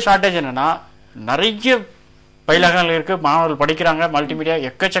சப்ளை ஷார்டேஜ் என்னன்னா நிறைய பயிலகங்கள் இருக்கு, மாணவர்கள் படிக்கிறாங்க, மல்டிமீடியா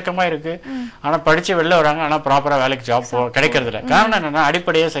எக்கச்சக்கமா இருக்கு. ஆனா படிச்சு வெளில வராங்க, ஆனா ப்ராப்பரா வேலைக்கு ஜாப் கிடைக்கிறது இல்ல. காரணம் என்னன்னா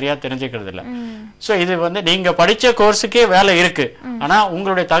அடிப்படையே சரியா தெரிஞ்சுக்கிறது இல்ல. சோ இது வந்து நீங்க படிச்ச கோர்ஸுக்கே வேலை இருக்கு, ஆனா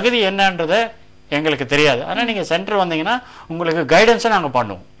உங்களுடைய தகுதி என்னன்றத எங்களுக்கு தெரியாது. ஆனா நீங்க சென்டர் வந்தீங்கன்னா உங்களுக்கு கைடன்ஸை நாங்க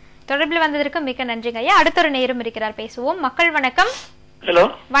பண்ணுவோம். தொடர்பில் வந்ததற்கு மிக்க நன்றிங்க ஐயா. அடுத்த ஒரு நேரம் இருக்கிறார், பேசுவோம். மக்கள் வணக்கம். ஹலோ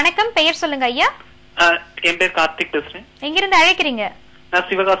வணக்கம், பெயர் சொல்லுங்க ஐயா. என் பேர் கார்த்திக் பேசுறேன். எங்கிருந்து அழைக்கிறீங்க? நான்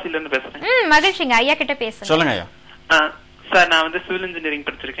சிவகாசில இருந்து பேசுறேன். மகிழ்ச்சிங்க, ஐயா கிட்ட பேசுங்க. சொல்லுங்க ஐயா. சார், நான் வந்து சிவில் இன்ஜினியரிங்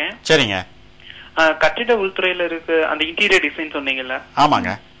படிச்சிருக்கேன். சரிங்க. கட்டிட உள்துறையில இருக்கு அந்த இன்டீரியர் டிசைன் சொன்னீங்கல்ல?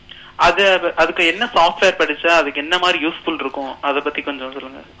 ஆமாங்க. அதுக்கு என்ன சாஃப்ட்வேர் படிச்சா அதுக்கு என்ன மாதிரி யூஸ்ஃபுல் இருக்கும், அத பத்தி கொஞ்சம்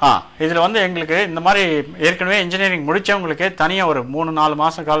சொல்லுங்க. இதுல வந்து எங்களுக்கு இந்த மாதிரி ஏற்கனவே இன்ஜினியரிங் முடிச்சவங்களுக்கு தனியா ஒரு 3-4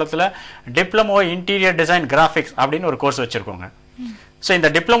 மாச காலத்துல டிப்ளமோ இன்டீரியர் டிசைன் கிராபிக்ஸ் அப்படின்னு ஒரு கோர்ஸ் வச்சிருக்கோங்க. ஸோ இந்த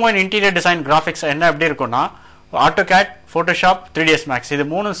diploma in interior design graphics என்ன எப்படி இருக்கும்னா, ஆட்டோகேட், போட்டோஷாப், 3ds Max இது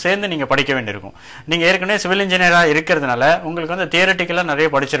மூணும் சேர்ந்து நீங்க படிக்க வேண்டியிருக்கும். நீங்க ஏற்கனவே சிவில் இன்ஜினியரா இருக்கிறதுனால உங்களுக்கு வந்து தியரட்டிக்கலா நிறைய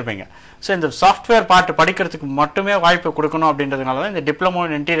படிச்சிருப்பீங்க. ஸோ இந்த சாஃப்ட்வேர் பார்ட் படிக்கிறதுக்கு மட்டுமே வாய்ப்பு கொடுக்கணும் அப்படின்றதுனால தான் இந்த diploma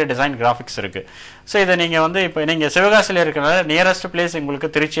in interior design graphics இருக்கு. ஸோ இதை நீங்க வந்து இப்போ நீங்க சிவகாசியில் இருக்கிறனால நியரஸ்ட் பிளேஸ்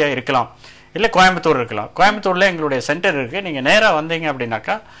உங்களுக்கு திருச்சியா இருக்கலாம், இல்ல கோயம்புத்தூர் இருக்கலாம். கோயம்புத்தூர்ல எங்களுடைய சென்டர் இருக்கு. நீங்க நேரா வந்தீங்க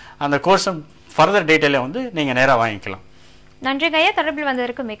அப்படின்னாக்கா அந்த கோர்ஸும் ஃபர்தர் டீட்டெயில வந்து நீங்க நேரா வாங்கிக்கலாம். நன்றிங்க ஐயா, தொடர்பில்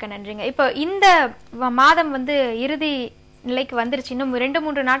வந்ததற்கு மிக்க நன்றிங்க. இப்போ இந்த மாதம் வந்து இறுதி நிலைக்கு வந்துருச்சு, இன்னும்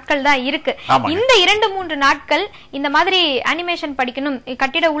 2-3 நாட்கள் தான் இருக்கு. இந்த 2-3 நாட்கள் இந்த மாதிரி அனிமேஷன் படிக்கணும்,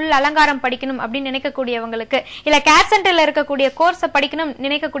 கட்டிட உள் அலங்காரம் படிக்கணும் அப்படின்னு நினைக்கக்கூடியவங்களுக்கு, இல்ல கேர் சென்டர்ல இருக்கக்கூடிய கோர்ஸை படிக்கணும்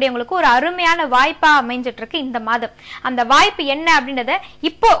நினைக்கக்கூடியவங்களுக்கு ஒரு அருமையான வாய்ப்பா அமைஞ்சிட்டு இருக்கு இந்த மாதம். அந்த வாய்ப்பு என்ன அப்படின்றத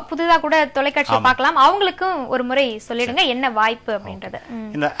இப்போ புதுதா கூட தொலைக்காட்சியை பார்க்கலாம். அவங்களுக்கும் ஒரு முறை சொல்லிடுங்க என்ன வாய்ப்பு அப்படின்றத.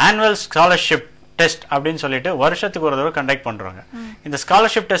 இந்த ஆனுவல் ஸ்காலர்ஷிப் டெஸ்ட் அப்படின்னு சொல்லிட்டு வருஷத்துக்கு ஒரு தடவை கண்டக்ட் பண்றாங்க. இந்த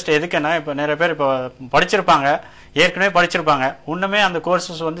ஸ்காலர்ஷிப் டெஸ்ட் எதுக்குன்னா, இப்ப நிறைய பேர் இப்ப படிச்சிருப்பாங்க, ஏற்கனவே படிச்சிருப்பாங்க, இன்னுமே அந்த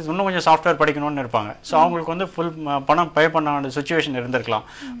கோர்சஸ் வந்து இன்னும் கொஞ்சம் சாஃப்ட்வேர் படிக்கணும்னு இருப்பாங்க. ஸோ அவங்களுக்கு வந்து ஃபுல் பணம் பே பண்ண வேண்டிய சுச்சுவேஷன் இருந்திருக்கலாம்,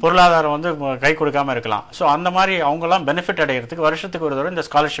 பொருளாதாரம் வந்து கை கொடுக்காம இருக்கலாம். ஸோ அந்த மாதிரி அவங்கெல்லாம் பெனிஃபிட் அடைகிறதுக்கு வருஷத்துக்கு ஒரு தடவை இந்த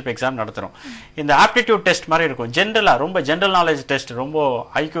ஸ்காலர்ஷிப் எக்ஸாம் நடத்துறோம். இந்த ஆப்டிடியூட் டெஸ்ட் மாதிரி இருக்கும், ஜென்ரலா ரொம்ப ஜென்ரல் நாலேஜ் டெஸ்ட், ரொம்ப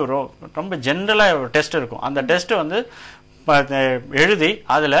ஐக்யூ ரொம்ப ஜென்ரலா ஒரு டெஸ்ட் இருக்கும். அந்த டெஸ்ட் வந்து எழுதி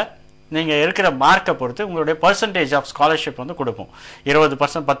அதுல நீங்க இருக்கிற மார்க்கை பொறுத்து உங்களுடைய பர்சன்டேஜ் ஆஃப் ஸ்காலர்ஷிப் வந்து கொடுப்போம்.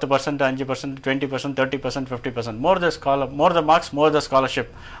 20%, 10%, 5%, 20%, 30%, 50%. மோர் த மார்க்ஸ் மோர் த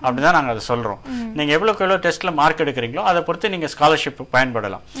ஸ்காலர்ஷிப் அப்படிதான் நாங்க அதை சொல்றோம். நீங்க எவ்வளவு டெஸ்ட்ல மார்க் எடுக்கிறீங்களோ அதை பொறுத்து நீங்க ஸ்காலர்ஷிப்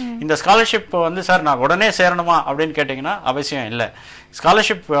பயன்படலாம். இந்த ஸ்காலர்ஷிப் வந்து சார் நான் உடனே சேரணுமா அப்படின்னு கேட்டீங்கன்னா அவசியம் இல்லை.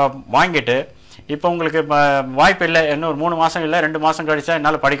 ஸ்காலர்ஷிப் வாங்கிட்டு இப்போ உங்களுக்கு வாய்ப்பு இல்லை, இன்னும் ஒரு 3 மாசம் இல்லை 2 மாசம் கழிச்சா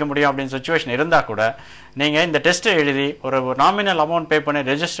என்னால் படிக்க முடியும் அப்படின்னு சுச்சுவேஷன் இருந்தா கூட நீங்க இந்த டெஸ்ட் எழுதி ஒரு நாமினல் அமௌண்ட் பே பண்ணி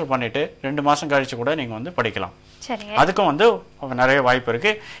ரெஜிஸ்டர் பண்ணிட்டு 2 மாசம் கழிச்சு கூட நீங்க வந்து படிக்கலாம். அதுக்கும் வந்து நிறைய வாய்ப்பு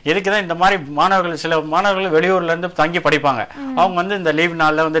இருக்கு. எதுக்குதான் இந்த மாதிரி மாணவர்கள், சில மாணவர்கள் வெளியூர்ல இருந்து தங்கி படிப்பாங்க, அவங்க வந்து இந்த லீவ்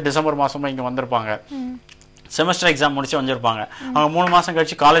நாள்ல வந்து டிசம்பர் மாசமா இங்க வந்திருப்பாங்க, செமஸ்டர் எக்ஸாம் முடிச்சு வந்திருப்பாங்க, அவங்க 3 மாசம்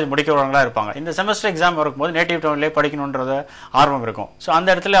கழிச்சு காலேஜ் முடிக்கிறவங்களா இருப்பாங்க. இந்த செமஸ்டர் எக்ஸாம் வரும்போது நேட்டிவ் டவுன்லேயே படிக்கணும்ன்றது ஆர்வம் இருக்கும். ஸோ அந்த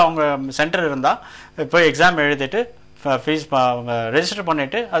இடத்துல அவங்க சென்டர் இருந்தா போய் எக்ஸாம் எழுதிட்டு ஃபீஸ் ரெஜிஸ்டர்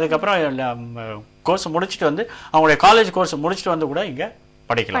பண்ணிட்டு அதுக்கப்புறம் கோர்ஸ் முடிச்சுட்டு வந்து அவங்களுடைய காலேஜ் கோர்ஸ் முடிச்சுட்டு வந்து கூட இங்க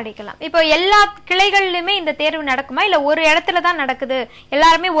படிக்கலாம். இப்போ எல்லா கிளைகளிலுமே இந்த தேர்வு நடக்குமா, இல்ல ஒரு இடத்துல தான் நடக்குது,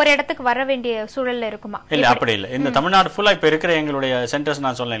 எல்லாருமே ஒரு இடத்துக்கு வர வேண்டிய சூழல்ல இருக்குமா? இல்ல, அப்படி இல்ல. இந்த தமிழ்நாடு ஃபுல்லா இப்ப இருக்கிற எங்களுடைய சென்டர்ஸ்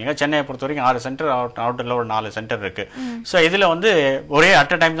நான் சொன்னேன், சென்னையை பொறுத்த வரைக்கும் 6 சென்டர், அவுட்டர்ல ஒரு 4 சென்டர் இருக்கு. சோ இதுல வந்து ஒரே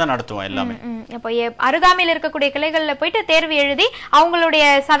அட் டைம் தான் நடத்துவோம் எல்லாமே. இப்போ அருகாமையில் இருக்கக்கூடிய கிளைகள்ல போயிட்டு தேர்வு எழுதி அவங்களுடைய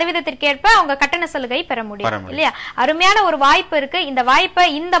சதவீதத்திற்கு ஏற்ப அவங்க கட்டண சலுகை பெற முடியும் இல்லையா? அருமையான ஒரு வாய்ப்பு இருக்கு. இந்த வாய்ப்பை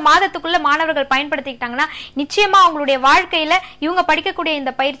இந்த மாதத்துக்குள்ள மாணவர்கள் பயன்படுத்திக்கிட்டாங்கன்னா நிச்சயமா அவங்களுடைய வாழ்க்கையில இவங்க படிக்கக்கூடிய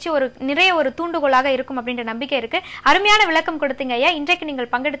இந்த பயிற்சி நிறைய ஒரு தூண்டுகோலாக இருக்கும் அப்படின்ற நம்பிக்கை இருக்கு. அருமையான விளக்கம் கொடுத்தீங்க ஐயா. இன்றைக்கு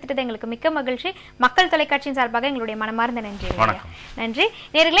நீங்கள் பங்கெடுத்துட்டது எங்களுக்கு மிக்க மகிழ்ச்சி. மக்கள் தொலைக்காட்சியின் சார்பாக எங்களுடைய மனமார்ந்த நன்றி. நன்றி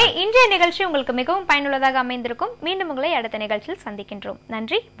நேயர்களே, இன்றைய நிகழ்ச்சி உங்களுக்கு மிகவும் பயனுள்ளதாக அமைந்திருக்கும். மீண்டும் உங்களை அடுத்த நிகழ்ச்சியில் சந்திக்கின்றோம்.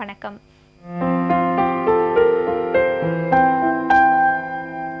 நன்றி, வணக்கம்.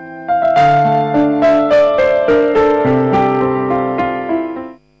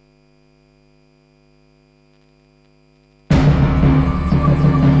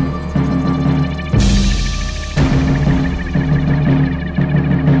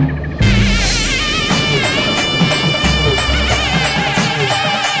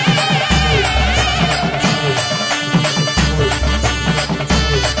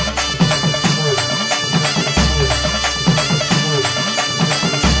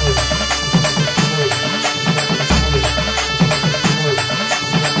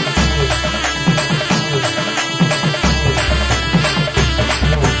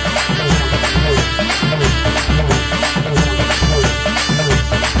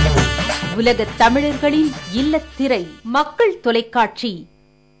 உலக தமிழர்களின் இல்லத்திரை மக்கள் தொலைக்காட்சி.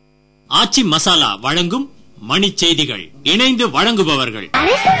 ஆச்சி மசாலா வழங்கும் மணி செய்திகள் இணைந்து வழங்குபவர்கள்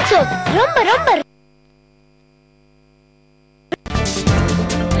ரொம்ப ரொம்ப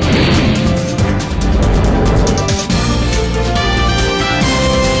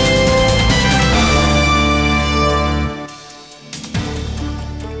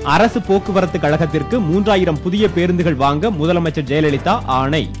அரசு போக்குவரத்து கழகத்திற்கு 3000 புதிய பேருந்துகள் வாங்க முதலமைச்சர் ஜெயலலிதா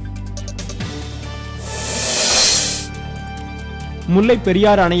ஆணை. முல்லை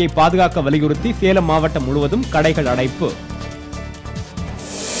பெரியாறு அணையை பாதுகாக்க வலியுறுத்தி சேலம் மாவட்டம் முழுவதும் கடைகள் அடைப்பு.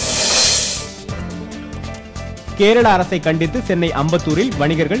 கேரள அரசை கண்டித்து சென்னை அம்பத்தூரில்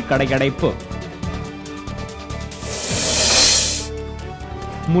வணிகர்கள் கடையடைப்பு.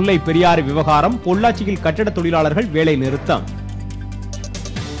 முல்லை பெரியாறு விவகாரம், பொள்ளாச்சியில் கட்டட தொழிலாளர்கள் வேலை நிறுத்தம்.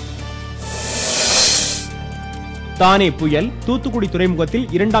 தானே புயல், தூத்துக்குடி துறைமுகத்தில்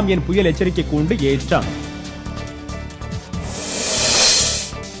 2ஆம் எண் புயல் எச்சரிக்கை கூண்டு ஏற்றம்.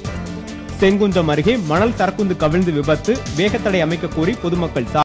 செங்குன்றம் அருகே மணல் சரக்குந்து கவிழ்ந்து விபத்து, வேகத்தடை அமைக்க கோரி பொதுமக்கள்